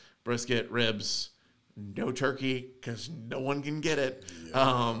 So brisket, ribs, no turkey because no one can get it.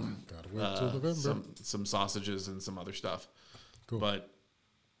 Gotta wait till November. Some sausages and some other stuff. Cool. But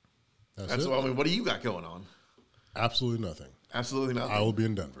that's it. what do you got going on? Absolutely nothing. Absolutely nothing. I will be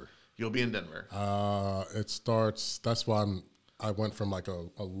in Denver. You'll be in Denver. It starts. That's why I went from like a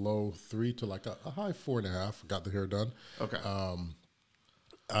low 3 to like a high 4.5. Got the hair done. Okay.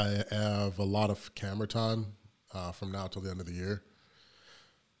 I have a lot of camera time from now till the end of the year.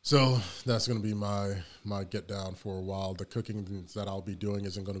 So that's going to be my get down for a while. The cooking that I'll be doing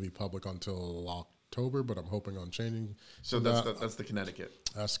isn't going to be public until October, but I'm hoping on changing. So that's the Connecticut.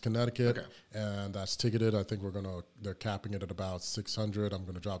 That's Connecticut, Okay. And that's ticketed. I think they're capping it at about 600. I'm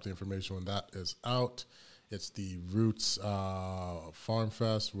going to drop the information when that is out. It's the Roots Farm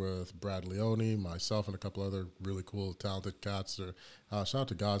Fest with Brad Leone, myself, and a couple other really cool, talented cats. Shout out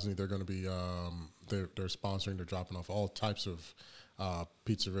to Ghazni. They're going to be they're sponsoring. They're dropping off all types of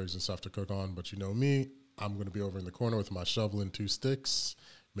pizza rigs and stuff to cook on. But you know me, I'm going to be over in the corner with my shovel and 2 sticks,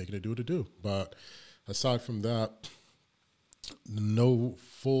 making it do what it do. But aside from that, no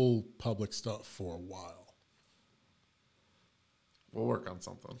full public stuff for a while. We'll work on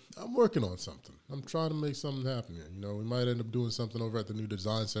something. I'm working on something. I'm trying to make something happen here. You know, we might end up doing something over at the new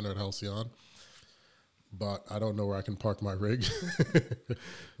design center at Halcyon, but I don't know where I can park my rig.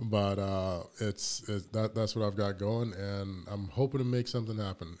 But that's what I've got going, and I'm hoping to make something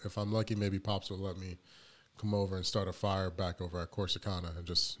happen. If I'm lucky, maybe Pops will let me come over and start a fire back over at Corsicana and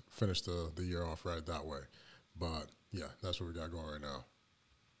just finish the year off right that way. But yeah, that's what we got going right now.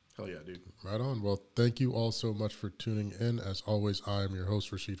 Hell yeah, dude. Right on. Well, thank you all so much for tuning in. As always, I am your host,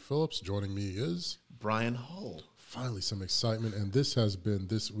 Rashid Phillips. Joining me is Brian Hull. Finally, some excitement. And this has been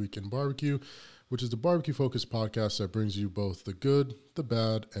This Week in Barbecue, which is the barbecue-focused podcast that brings you both the good, the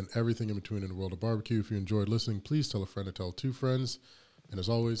bad, and everything in between in the world of barbecue. If you enjoyed listening, please tell a friend to tell 2 friends. And as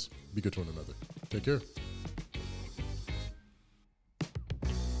always, be good to one another. Take care.